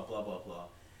think about blah, blah, blah?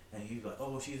 And he's like,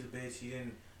 oh, she's a bitch, she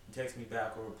didn't text me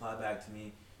back or reply back to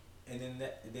me. And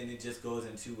then it just goes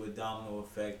into a domino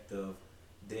effect of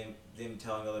them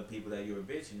telling other people that you're a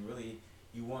bitch, and really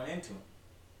you weren't into him.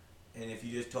 And if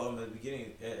you just told him at the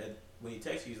beginning, when he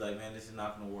texts you, he's like, man, this is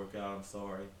not going to work out, I'm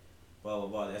sorry, blah blah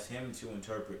blah. That's him to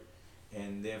interpret,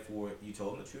 and therefore you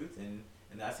told him the truth, and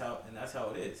that's how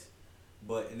it is.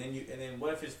 But and then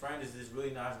what if his friend is this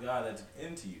really nice guy that's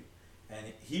into you,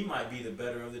 and he might be the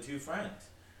better of the two friends,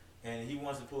 and he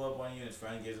wants to pull up on you, and his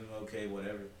friend gives him okay,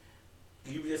 whatever.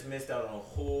 You just missed out on a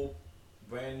whole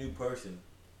brand new person,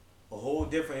 a whole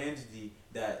different entity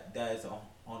that is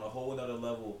on a whole other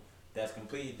level, that's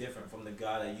completely different from the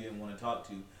guy that you didn't want to talk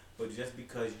to. But just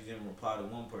because you didn't reply to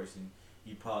one person,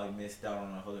 you probably missed out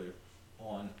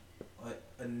on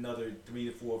another 3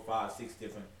 to 4, 5, 6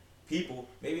 different people.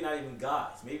 Maybe not even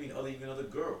guys. Maybe even other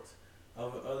girls,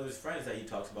 other his friends that he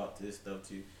talks about this stuff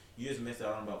to. You just missed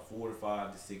out on about 4 to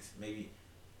 5 to 6, maybe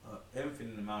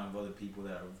infinite amount of other people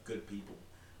that are good people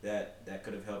that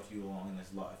could have helped you along in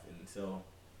this life, and so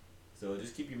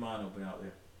just keep your mind open out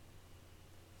there.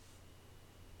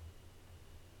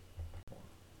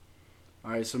 All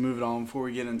right, so moving on. Before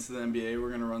we get into the NBA, we're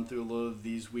going to run through a little of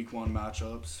these Week 1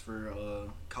 matchups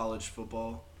for college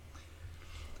football.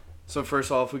 So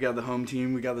first off, we got the home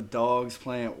team. We got the Dogs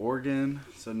playing at Oregon.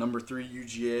 So number 3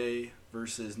 UGA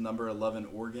versus number 11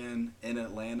 Oregon in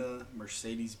Atlanta,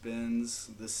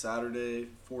 Mercedes-Benz this Saturday,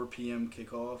 4 p.m.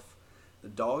 kickoff. The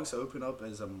Dogs open up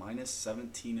as a minus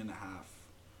 17.5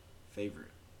 favorite.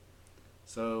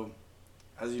 So,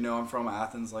 as you know, I'm from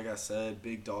Athens, like I said,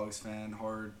 big Dogs fan,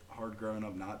 hard growing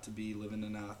up not to be living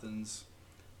in Athens.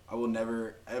 I will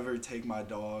never, ever take my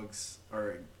Dogs,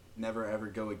 or never, ever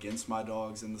go against my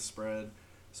Dogs in the spread.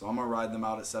 So I'm going to ride them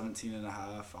out at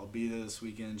 17.5. I'll be there this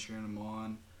weekend cheering them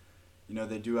on. You know,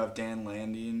 they do have Dan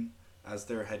Lanning as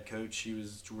their head coach. He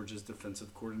was Georgia's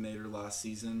defensive coordinator last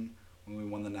season when we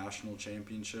won the national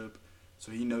championship.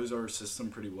 So he knows our system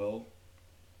pretty well.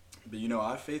 But, you know,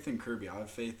 I have faith in Kirby. I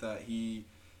have faith that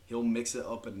he'll mix it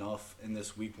up enough in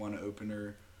this Week 1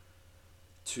 opener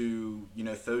to, you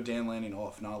know, throw Dan Lanning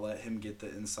off, not let him get the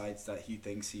insights that he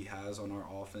thinks he has on our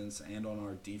offense and on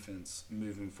our defense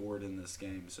moving forward in this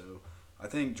game. So I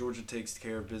think Georgia takes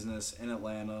care of business in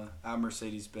Atlanta at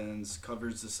Mercedes-Benz,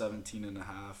 covers the 17.5.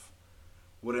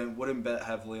 Wouldn't bet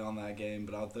heavily on that game,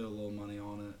 but I'll throw a little money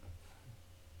on it.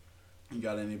 You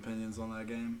got any opinions on that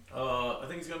game? I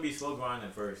think it's gonna be a slow grind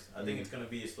at first. I think it's gonna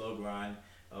be a slow grind.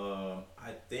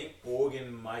 I think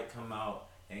Oregon might come out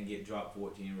and get dropped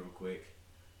 14 real quick,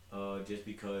 just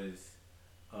because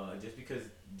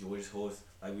Georgia's host,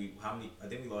 I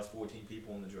think we lost 14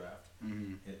 people in the draft,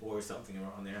 or something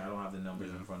around there. I don't have the numbers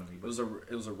in front of me. But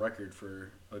it was a record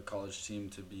for a college team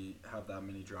to have that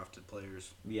many drafted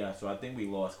players. Yeah, so I think we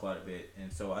lost quite a bit,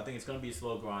 and so I think it's gonna be a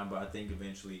slow grind. But I think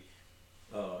eventually,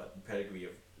 the pedigree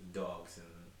of Dogs and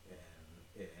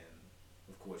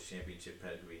of course championship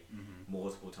pedigree,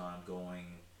 multiple time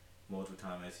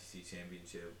SEC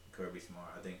championship, Kirby Smart.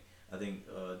 I think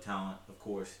talent, of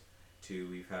course, too.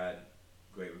 We've had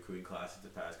great recruiting classes the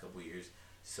past couple of years,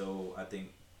 so I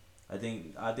think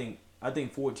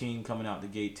 14 coming out the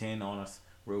gate, 10 on us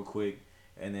real quick,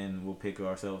 and then we'll pick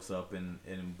ourselves up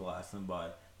and blast them by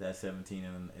that 17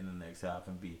 in the next half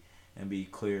and be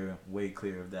clear, way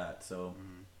clear of that. So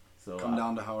come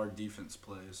down to how our defense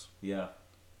plays. Yeah.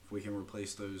 If we can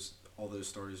replace all those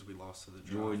starters we lost to the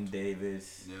draft. Jordan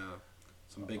Davis. Yeah.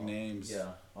 Some big names.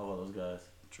 Yeah, all those guys.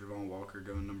 Trevon Walker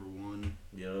going number 1.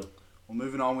 Yep. Well,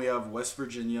 moving on, we have West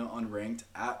Virginia unranked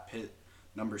at Pitt,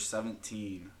 number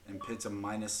 17, and Pitt's a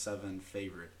minus 7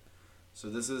 favorite. So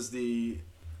this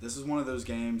is one of those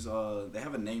games. They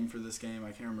have a name for this game.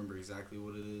 I can't remember exactly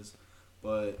what it is,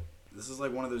 but this is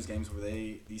like one of those games where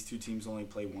these two teams only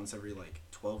play once every like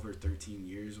 12 or 13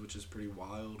 years, which is pretty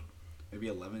wild. Maybe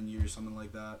 11 years, something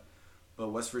like that.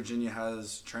 But West Virginia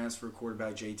has transfer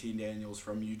quarterback JT Daniels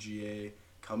from UGA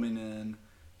coming in.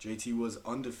 JT was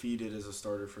undefeated as a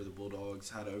starter for the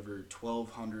Bulldogs, had over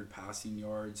 1,200 passing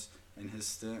yards in his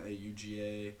stint at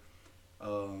UGA,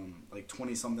 like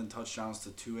 20-something touchdowns to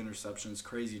 2 interceptions,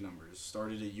 crazy numbers.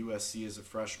 Started at USC as a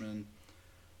freshman.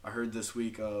 I heard this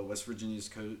week West Virginia's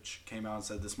coach came out and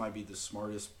said this might be the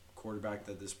smartest quarterback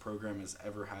that this program has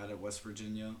ever had at West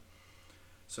Virginia.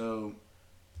 So,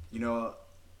 you know,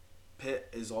 Pitt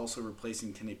is also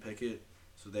replacing Kenny Pickett,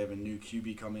 so they have a new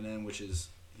QB coming in, which is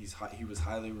he was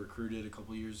highly recruited a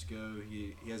couple years ago.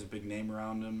 He has a big name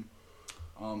around him.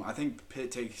 I think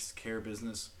Pitt takes care of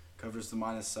business, covers the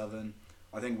minus 7.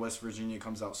 I think West Virginia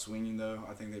comes out swinging, though.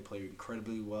 I think they play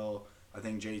incredibly well. I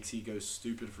think JT goes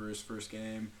stupid for his first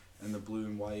game in the blue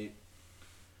and white.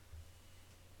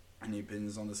 Any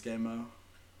opinions on this game, Mo?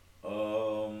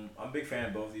 I'm a big fan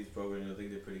of both these programs. I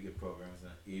think they're pretty good programs.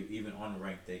 Even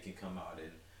unranked, they can come out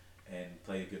and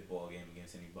play a good ball game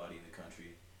against anybody in the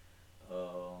country.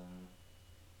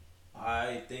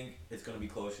 I think it's gonna be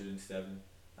closer than 7.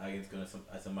 I think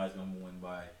somebody's gonna win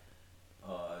by.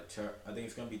 I think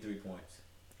it's gonna be 3 points.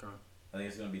 Okay. I think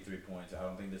it's gonna be 3 points. I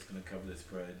don't think that's gonna cover the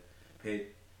spread.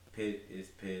 Pitt is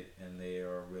Pitt, and they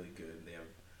are really good.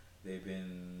 They've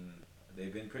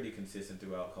been pretty consistent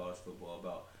throughout college football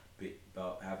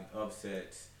about having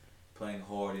upsets, playing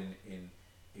hard in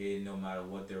no matter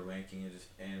what their ranking is,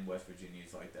 and West Virginia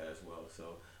is like that as well.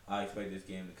 So I expect this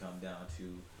game to come down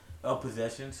to a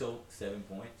possession, so 7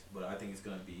 points, but I think it's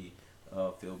going to be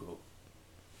a field goal.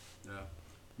 Yeah.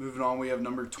 Moving on, we have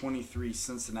number 23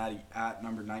 Cincinnati at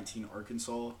number 19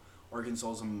 Arkansas.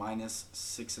 Arkansas is a minus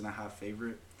 6.5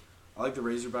 favorite. I like the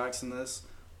Razorbacks in this.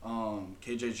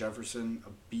 KJ Jefferson, a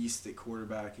beast at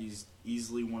quarterback. He's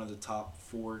easily one of the top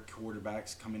 4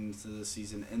 quarterbacks coming into this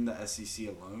season in the SEC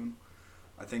alone.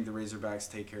 I think the Razorbacks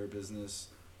take care of business.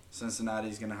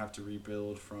 Cincinnati's going to have to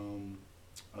rebuild from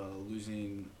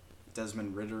losing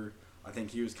Desmond Ridder. I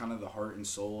think he was kind of the heart and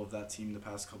soul of that team the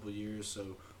past couple of years,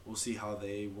 so we'll see how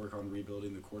they work on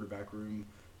rebuilding the quarterback room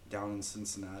down in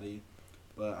Cincinnati.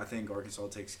 But I think Arkansas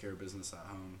takes care of business at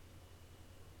home.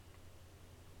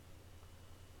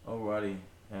 Alrighty,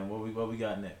 and what we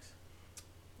got next?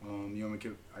 You want me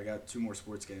to? I got 2 more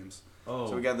sports games. Oh,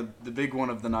 So we got the big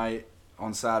one of the night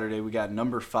on Saturday. We got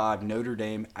number 5 Notre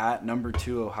Dame at number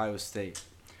 2 Ohio State.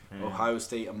 man. Ohio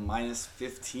State a minus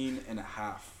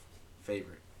 15.5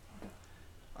 favorite.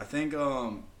 I think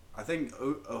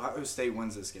Ohio State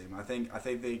wins this game. I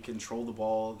think they control the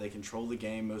ball. They control the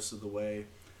game most of the way.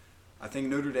 I think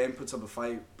Notre Dame puts up a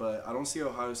fight, but I don't see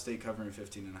Ohio State covering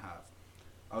 15.5.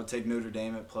 I would take Notre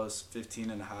Dame at plus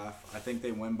 15.5. I think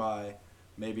they win by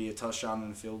maybe a touchdown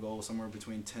and a field goal, somewhere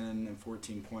between 10 and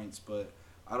 14 points. But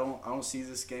I don't see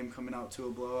this game coming out to a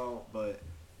blowout. But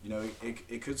you know,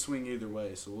 it could swing either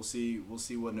way. So we'll see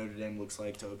what Notre Dame looks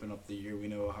like to open up the year. We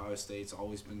know Ohio State's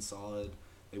always been solid.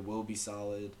 They will be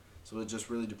solid. So it just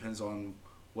really depends on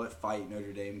what fight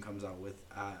Notre Dame comes out with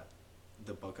at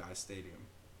the Buckeye Stadium.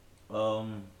 I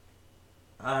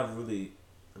have really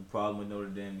a problem with Notre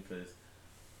Dame because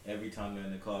every time they're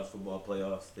in the college football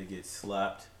playoffs, they get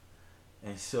slapped,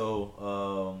 and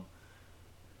so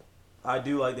I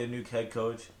do like their new head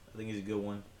coach. I think he's a good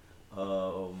one.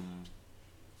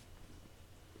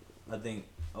 I think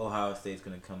Ohio State's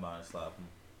gonna come out and slap them.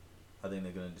 I think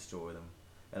they're gonna destroy them,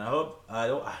 and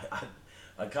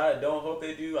I kind of don't hope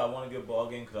they do. I want a good ball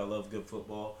game because I love good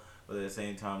football, but at the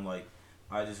same time, like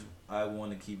I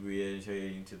want to keep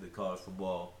reiterating to the college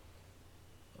football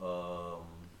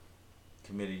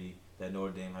committee that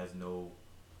Notre Dame has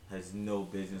no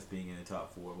business being in the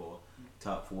top 4 or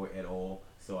top 4 at all.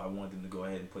 So I want them to go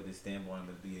ahead and put this stamp on them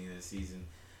at the beginning of the season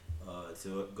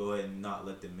to go ahead and not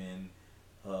let them in.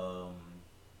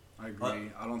 I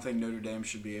agree. I don't think Notre Dame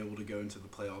should be able to go into the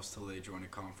playoffs till they join a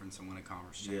conference and win a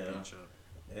conference championship.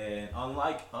 And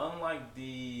unlike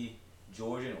the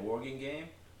Georgia and Oregon game,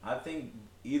 I think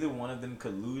either one of them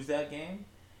could lose that game,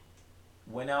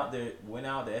 win out the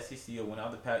SEC or win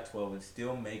out the Pac-12 and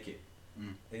still make it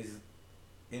is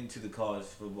into the college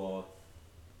football.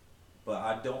 But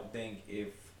I don't think if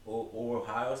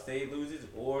Ohio State loses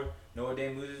or Notre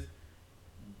Dame loses,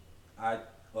 I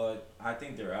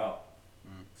think they're out.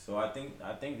 So I think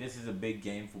this is a big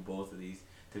game for both of these,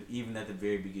 even at the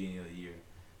very beginning of the year.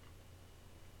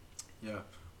 Yeah,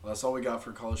 well, that's all we got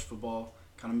for college football.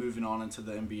 Kind of moving on into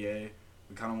the NBA,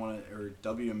 we kind of want to, or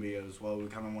WNBA as well. We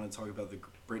kind of want to talk about the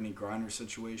Brittany Griner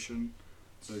situation.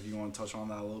 So if you want to touch on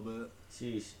that a little bit.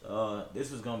 Sheesh,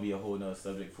 this was gonna be a whole nother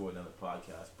subject for another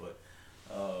podcast, but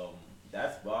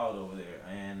that's wild over there,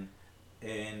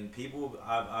 and people,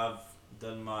 I've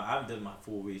done my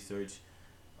full research,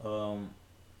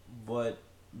 but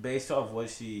based off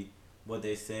what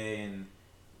they say and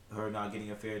her not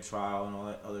getting a fair trial and all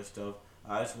that other stuff,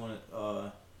 I just want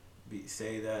to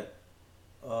say that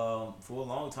for a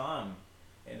long time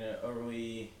in the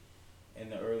early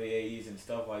 80s and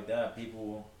stuff like that,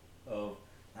 people of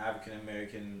African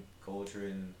American culture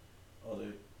and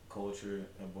other culture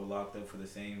were locked up for the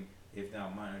same, if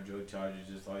not minor, drug charges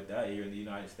just like that here in the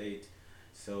United States.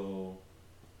 So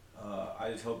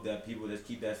I just hope that people just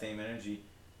keep that same energy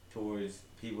towards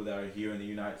people that are here in the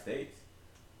United States,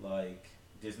 like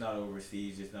just not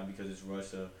overseas, just not because it's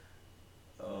Russia,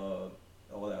 all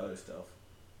that other stuff.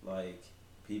 Like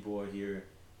people are here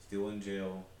still in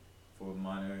jail for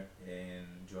minor and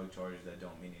drug charges that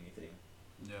don't mean anything.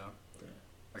 Yeah.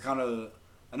 I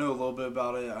know a little bit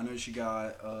about it. I know she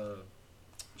had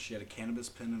a cannabis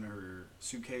pen in her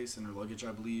suitcase and her luggage,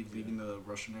 I believe, leaving the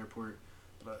Russian airport.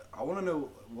 But I want to know,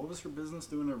 what was her business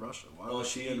doing in Russia? Why was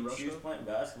she in Russia? She was playing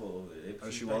basketball over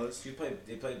there. She was? She was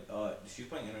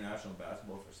playing international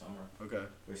basketball for summer. Okay.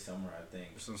 For summer, I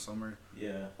think. For some summer.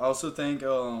 Yeah. I also think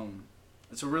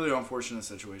it's a really unfortunate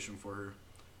situation for her.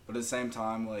 But at the same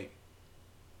time, like,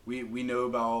 we know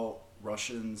about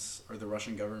Russians or the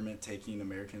Russian government taking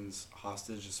Americans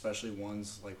hostage, especially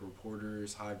ones like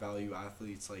reporters, high value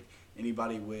athletes, like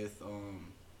anybody with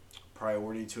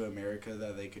priority to America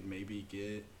that they could maybe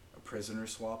get a prisoner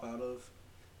swap out of.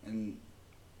 And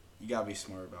you gotta be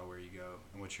smart about where you go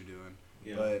and what you're doing.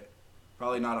 Yeah. But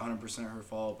probably not 100% her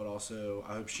fault, but also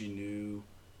I hope she knew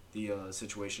the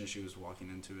situation she was walking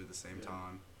into at the same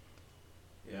time.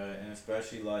 Yeah, and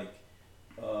especially like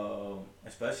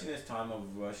especially in this time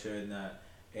of Russia and that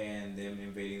and them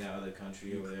invading that other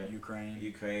country over there,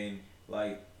 Ukraine.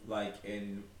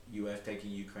 in U.S.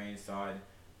 taking Ukraine's side,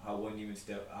 I wouldn't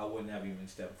have even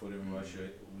stepped foot in Russia,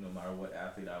 no matter what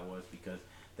athlete I was, because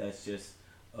that's just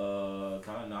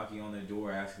kind of knocking on their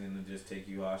door, asking them to just take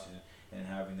you hostage and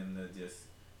having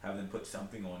them put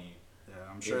something on you. Yeah,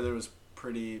 I'm sure there was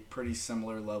pretty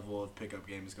similar level of pickup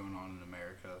games going on in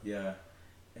America. Yeah,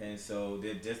 and so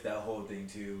just that whole thing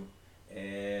too,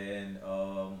 and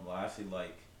lastly,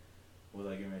 like, what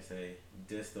was I gonna say?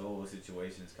 Just the whole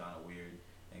situation is kind of weird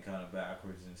and kind of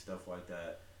backwards and stuff like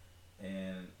that.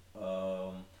 And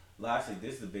lastly,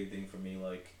 this is a big thing for me.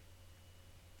 Like,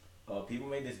 people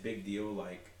made this big deal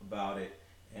like about it,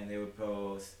 and they would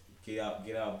post get out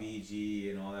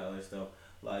BG and all that other stuff.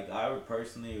 Like, I would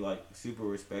personally like super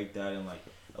respect that, and like,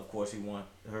 of course we want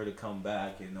her to come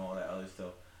back and all that other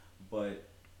stuff, but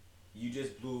you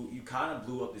kind of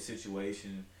blew up the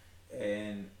situation,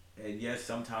 and yes,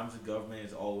 sometimes the government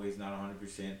is always not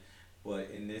 100%, but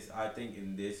I think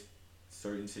in this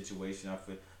certain situation, I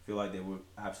feel like they were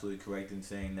absolutely correct in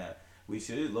saying that we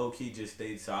should have low key just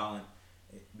stayed silent,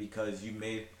 because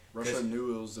Russia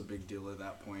knew it was a big deal at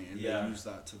that point, and they used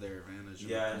that to their advantage in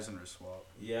the prisoner swap.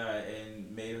 Yeah,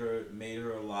 and made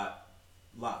her a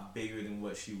lot bigger than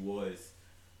what she was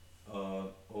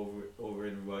over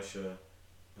in Russia.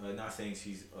 Not saying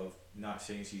she's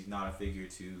not a figure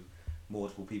to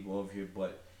multiple people over here,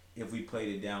 but if we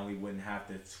played it down, we wouldn't have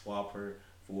to swap her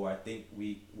for. I think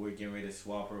we're getting ready to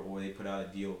swap her, or they put out a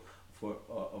deal for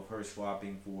of her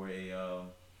swapping for a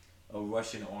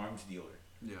Russian arms dealer.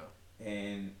 Yeah.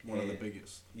 And one of the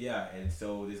biggest. Yeah, and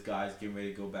so this guy's getting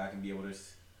ready to go back and be able to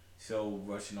sell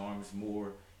Russian arms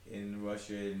more in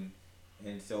Russia,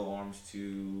 and sell arms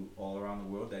to all around the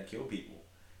world that kill people.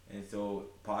 And so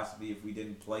possibly if we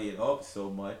didn't play it up so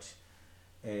much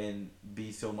and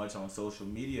be so much on social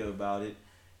media about it,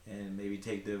 and maybe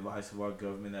take the advice of our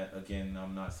government, that, again,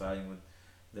 I'm not siding with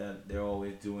that they're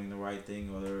always doing the right thing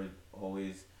or they're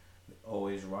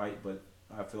always right, but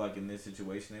I feel like in this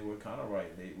situation they were kind of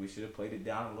right. We should have played it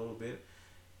down a little bit,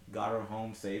 got her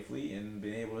home safely, and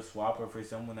been able to swap her for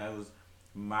someone that was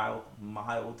mild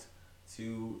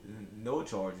to no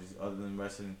charges, other than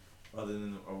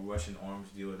a Russian arms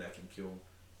dealer that can kill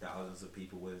thousands of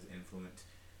people with his influence,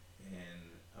 and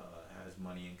has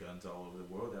money and guns all over the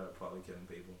world that are probably killing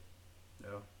people.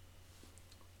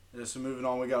 Yeah, so moving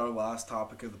on, we got our last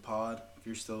topic of the pod. If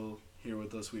you're still here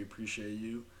with us, we appreciate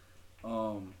you.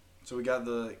 So we got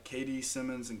the KD,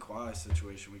 Simmons, and Kawhi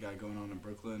situation we got going on in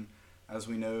Brooklyn. As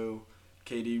we know,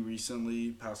 KD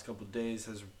recently, past couple of days,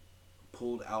 has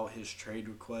pulled out his trade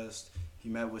request. He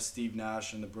met with Steve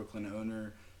Nash and the Brooklyn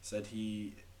owner, said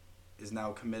he is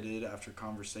now committed after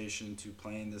conversation to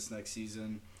playing this next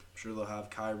season. I'm sure they'll have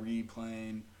Kyrie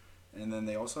playing. And then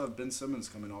they also have Ben Simmons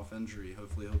coming off injury.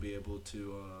 Hopefully he'll be able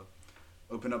to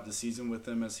open up the season with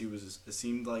them, as it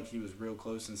seemed like he was real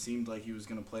close and seemed like he was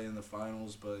going to play in the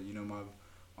finals. But,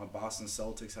 my Boston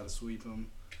Celtics had to sweep him,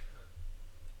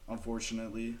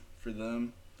 unfortunately for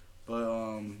them. But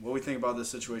what we think about this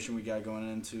situation we got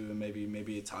going into, and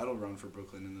maybe a title run for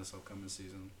Brooklyn in this upcoming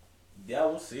season. Yeah,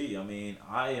 we'll see. I mean,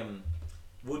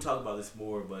 we'll talk about this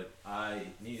more, but I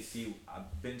need to see.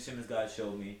 Ben Simmons got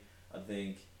showed me. I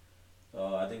think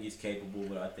he's capable,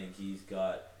 but I think he's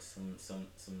got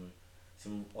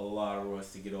a lot of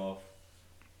rust to get off,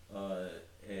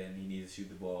 and he needs to shoot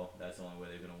the ball. That's the only way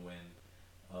they're gonna win.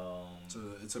 So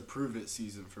it's a prove it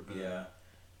season for Ben. Yeah,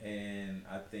 and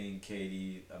I think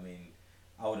KD. I mean,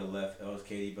 I would have left else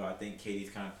KD, but I think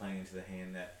KD's kind of playing into the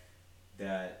hand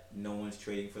that no one's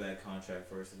trading for that contract.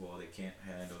 First of all, they can't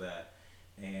handle that,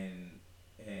 and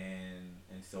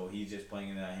so he's just playing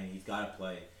in that hand. He's got to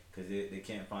play, because they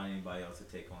can't find anybody else to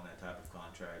take on that type of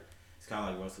contract. It's kind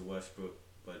of like Russell Westbrook,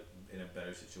 but in a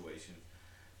better situation.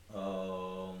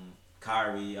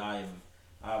 Kyrie, I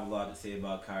have a lot to say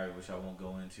about Kyrie, which I won't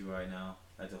go into right now.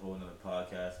 That's a whole nother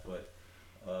podcast. But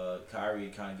Kyrie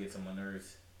kind of gets on my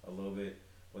nerves a little bit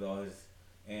with all his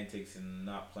antics and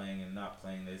not playing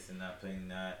this and not playing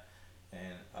that.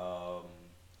 And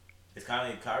it's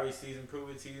kind of Kyrie's season, prove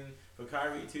it season for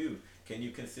Kyrie too. Can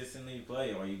you consistently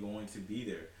play? Are you going to be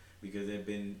there? Because there's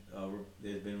been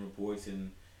reports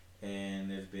and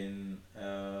there's been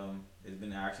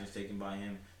actions taken by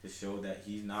him to show that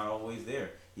he's not always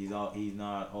there. He's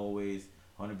not always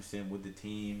 100% with the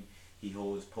team. He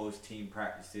holds post-team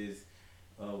practices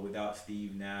without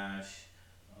Steve Nash.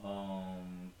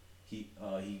 He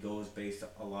goes based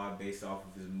off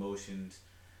of his emotions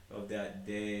of that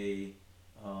day.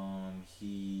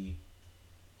 He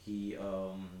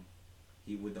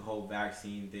with the whole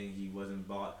vaccine thing, he wasn't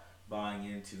buying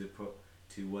into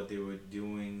to what they were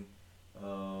doing,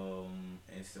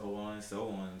 and so on and so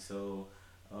on. So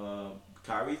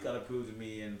Kyrie's got to prove to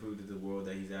me and prove to the world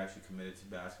that he's actually committed to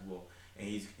basketball. And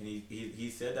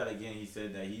he said that again. He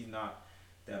said that he's not,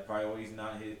 that priority is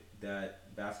not his,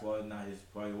 that basketball is not his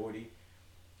priority.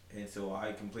 And so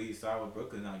I completely side with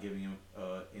Brooklyn not giving him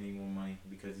any more money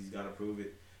because he's got to prove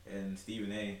it. And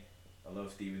Stephen A, I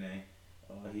love Stephen A.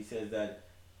 He says that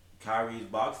Kyrie's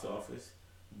box office,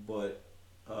 but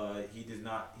he does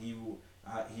not.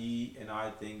 He and I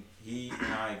think he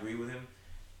and I agree with him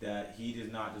that he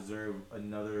does not deserve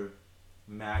another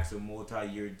max or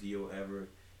multi-year deal ever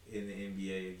in the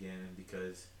NBA again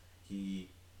because he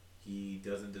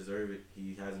doesn't deserve it.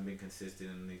 He hasn't been consistent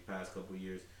in these past couple of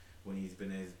years when he's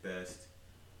been at his best,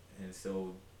 and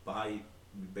so buy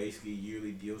basically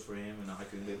yearly deals for him, and I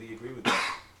completely agree with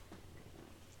that.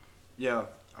 Yeah,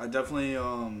 I definitely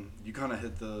you kind of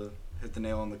hit the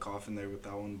nail on the coffin there with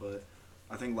that one, but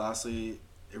I think lastly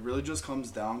it really just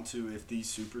comes down to if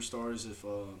these superstars, if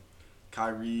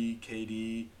Kyrie,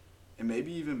 KD, and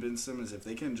maybe even Ben Simmons, if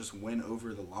they can just win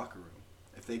over the locker room,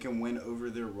 if they can win over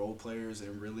their role players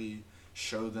and really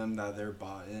show them that they're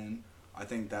bought in, I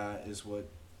think that is what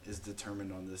is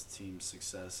determined on this team's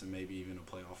success and maybe even a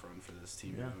playoff run for this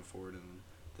team moving forward in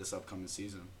this upcoming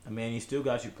season. I mean, you still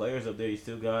got your players up there. You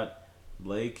still got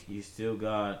Blake. You still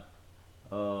got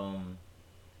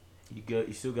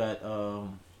you still got I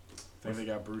think they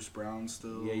got Bruce Brown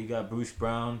still. Yeah, you got Bruce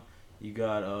Brown. You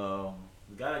got the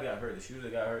guy that got hurt, the shooter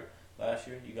that got hurt last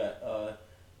year. You got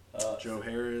Joe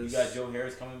Harris. You got Joe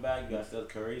Harris coming back. You got Steph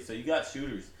Curry. So you got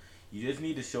shooters. You just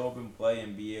need to show up and play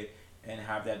and be it and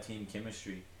have that team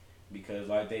chemistry, because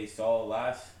like they saw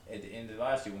at the end of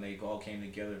last year when they all came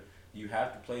together, you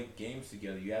have to play games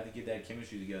together. You have to get that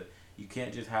chemistry together. You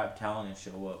can't just have talent and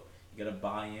show up. You got to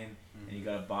buy in, and you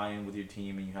got to buy in with your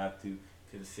team, and you have to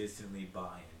consistently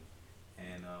buy in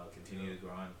and continue to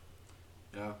grind.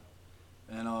 Yeah.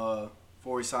 And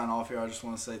before we sign off here, I just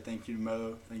want to say thank you to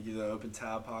Mo. Thank you to the Open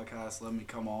Tab podcast. Let me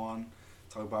come on,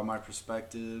 talk about my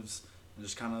perspectives, and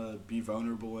just kind of be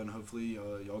vulnerable. And hopefully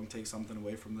y'all can take something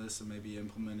away from this and maybe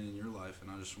implement it in your life. And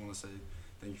I just want to say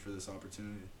thank you for this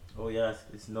opportunity. Oh, yes.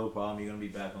 It's no problem. You're going to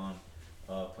be back on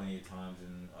plenty of times.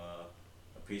 And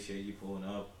appreciate you pulling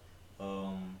up.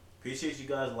 Appreciate you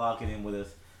guys locking in with us.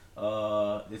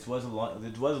 This was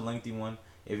a lengthy one.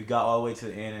 If you got all the way to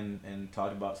the end and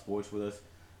talked about sports with us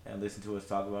and listened to us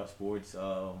talk about sports,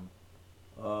 I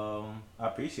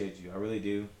appreciate you. I really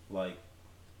do. Like,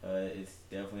 it's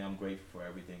definitely, I'm grateful for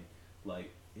everything. Like,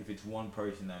 if it's one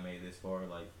person that made it this far,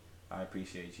 like, I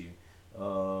appreciate you.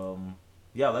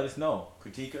 Yeah, let us know.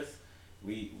 Critique us.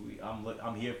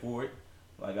 I'm here for it.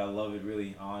 Like, I love it,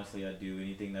 really. Honestly, I do.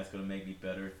 Anything that's gonna make me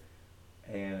better.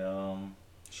 And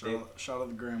shout out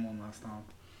the Gram one last time.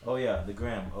 Oh yeah, the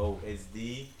Gram. Oh, it's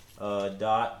the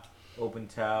dot open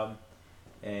tab,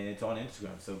 and it's on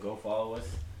Instagram. So go follow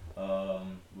us.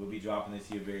 We'll be dropping this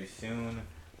here very soon.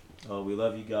 We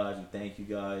love you guys. We thank you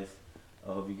guys.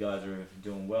 I hope you guys are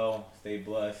doing well. Stay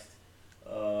blessed,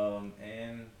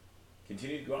 and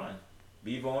continue to grind.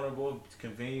 Be vulnerable.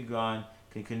 Continue to grind.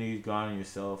 Continue to grind on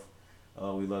yourself.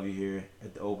 We love you here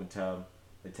at the Open Tab.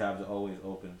 The tabs are always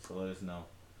open, so let us know.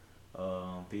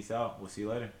 Peace out. We'll see you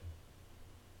later.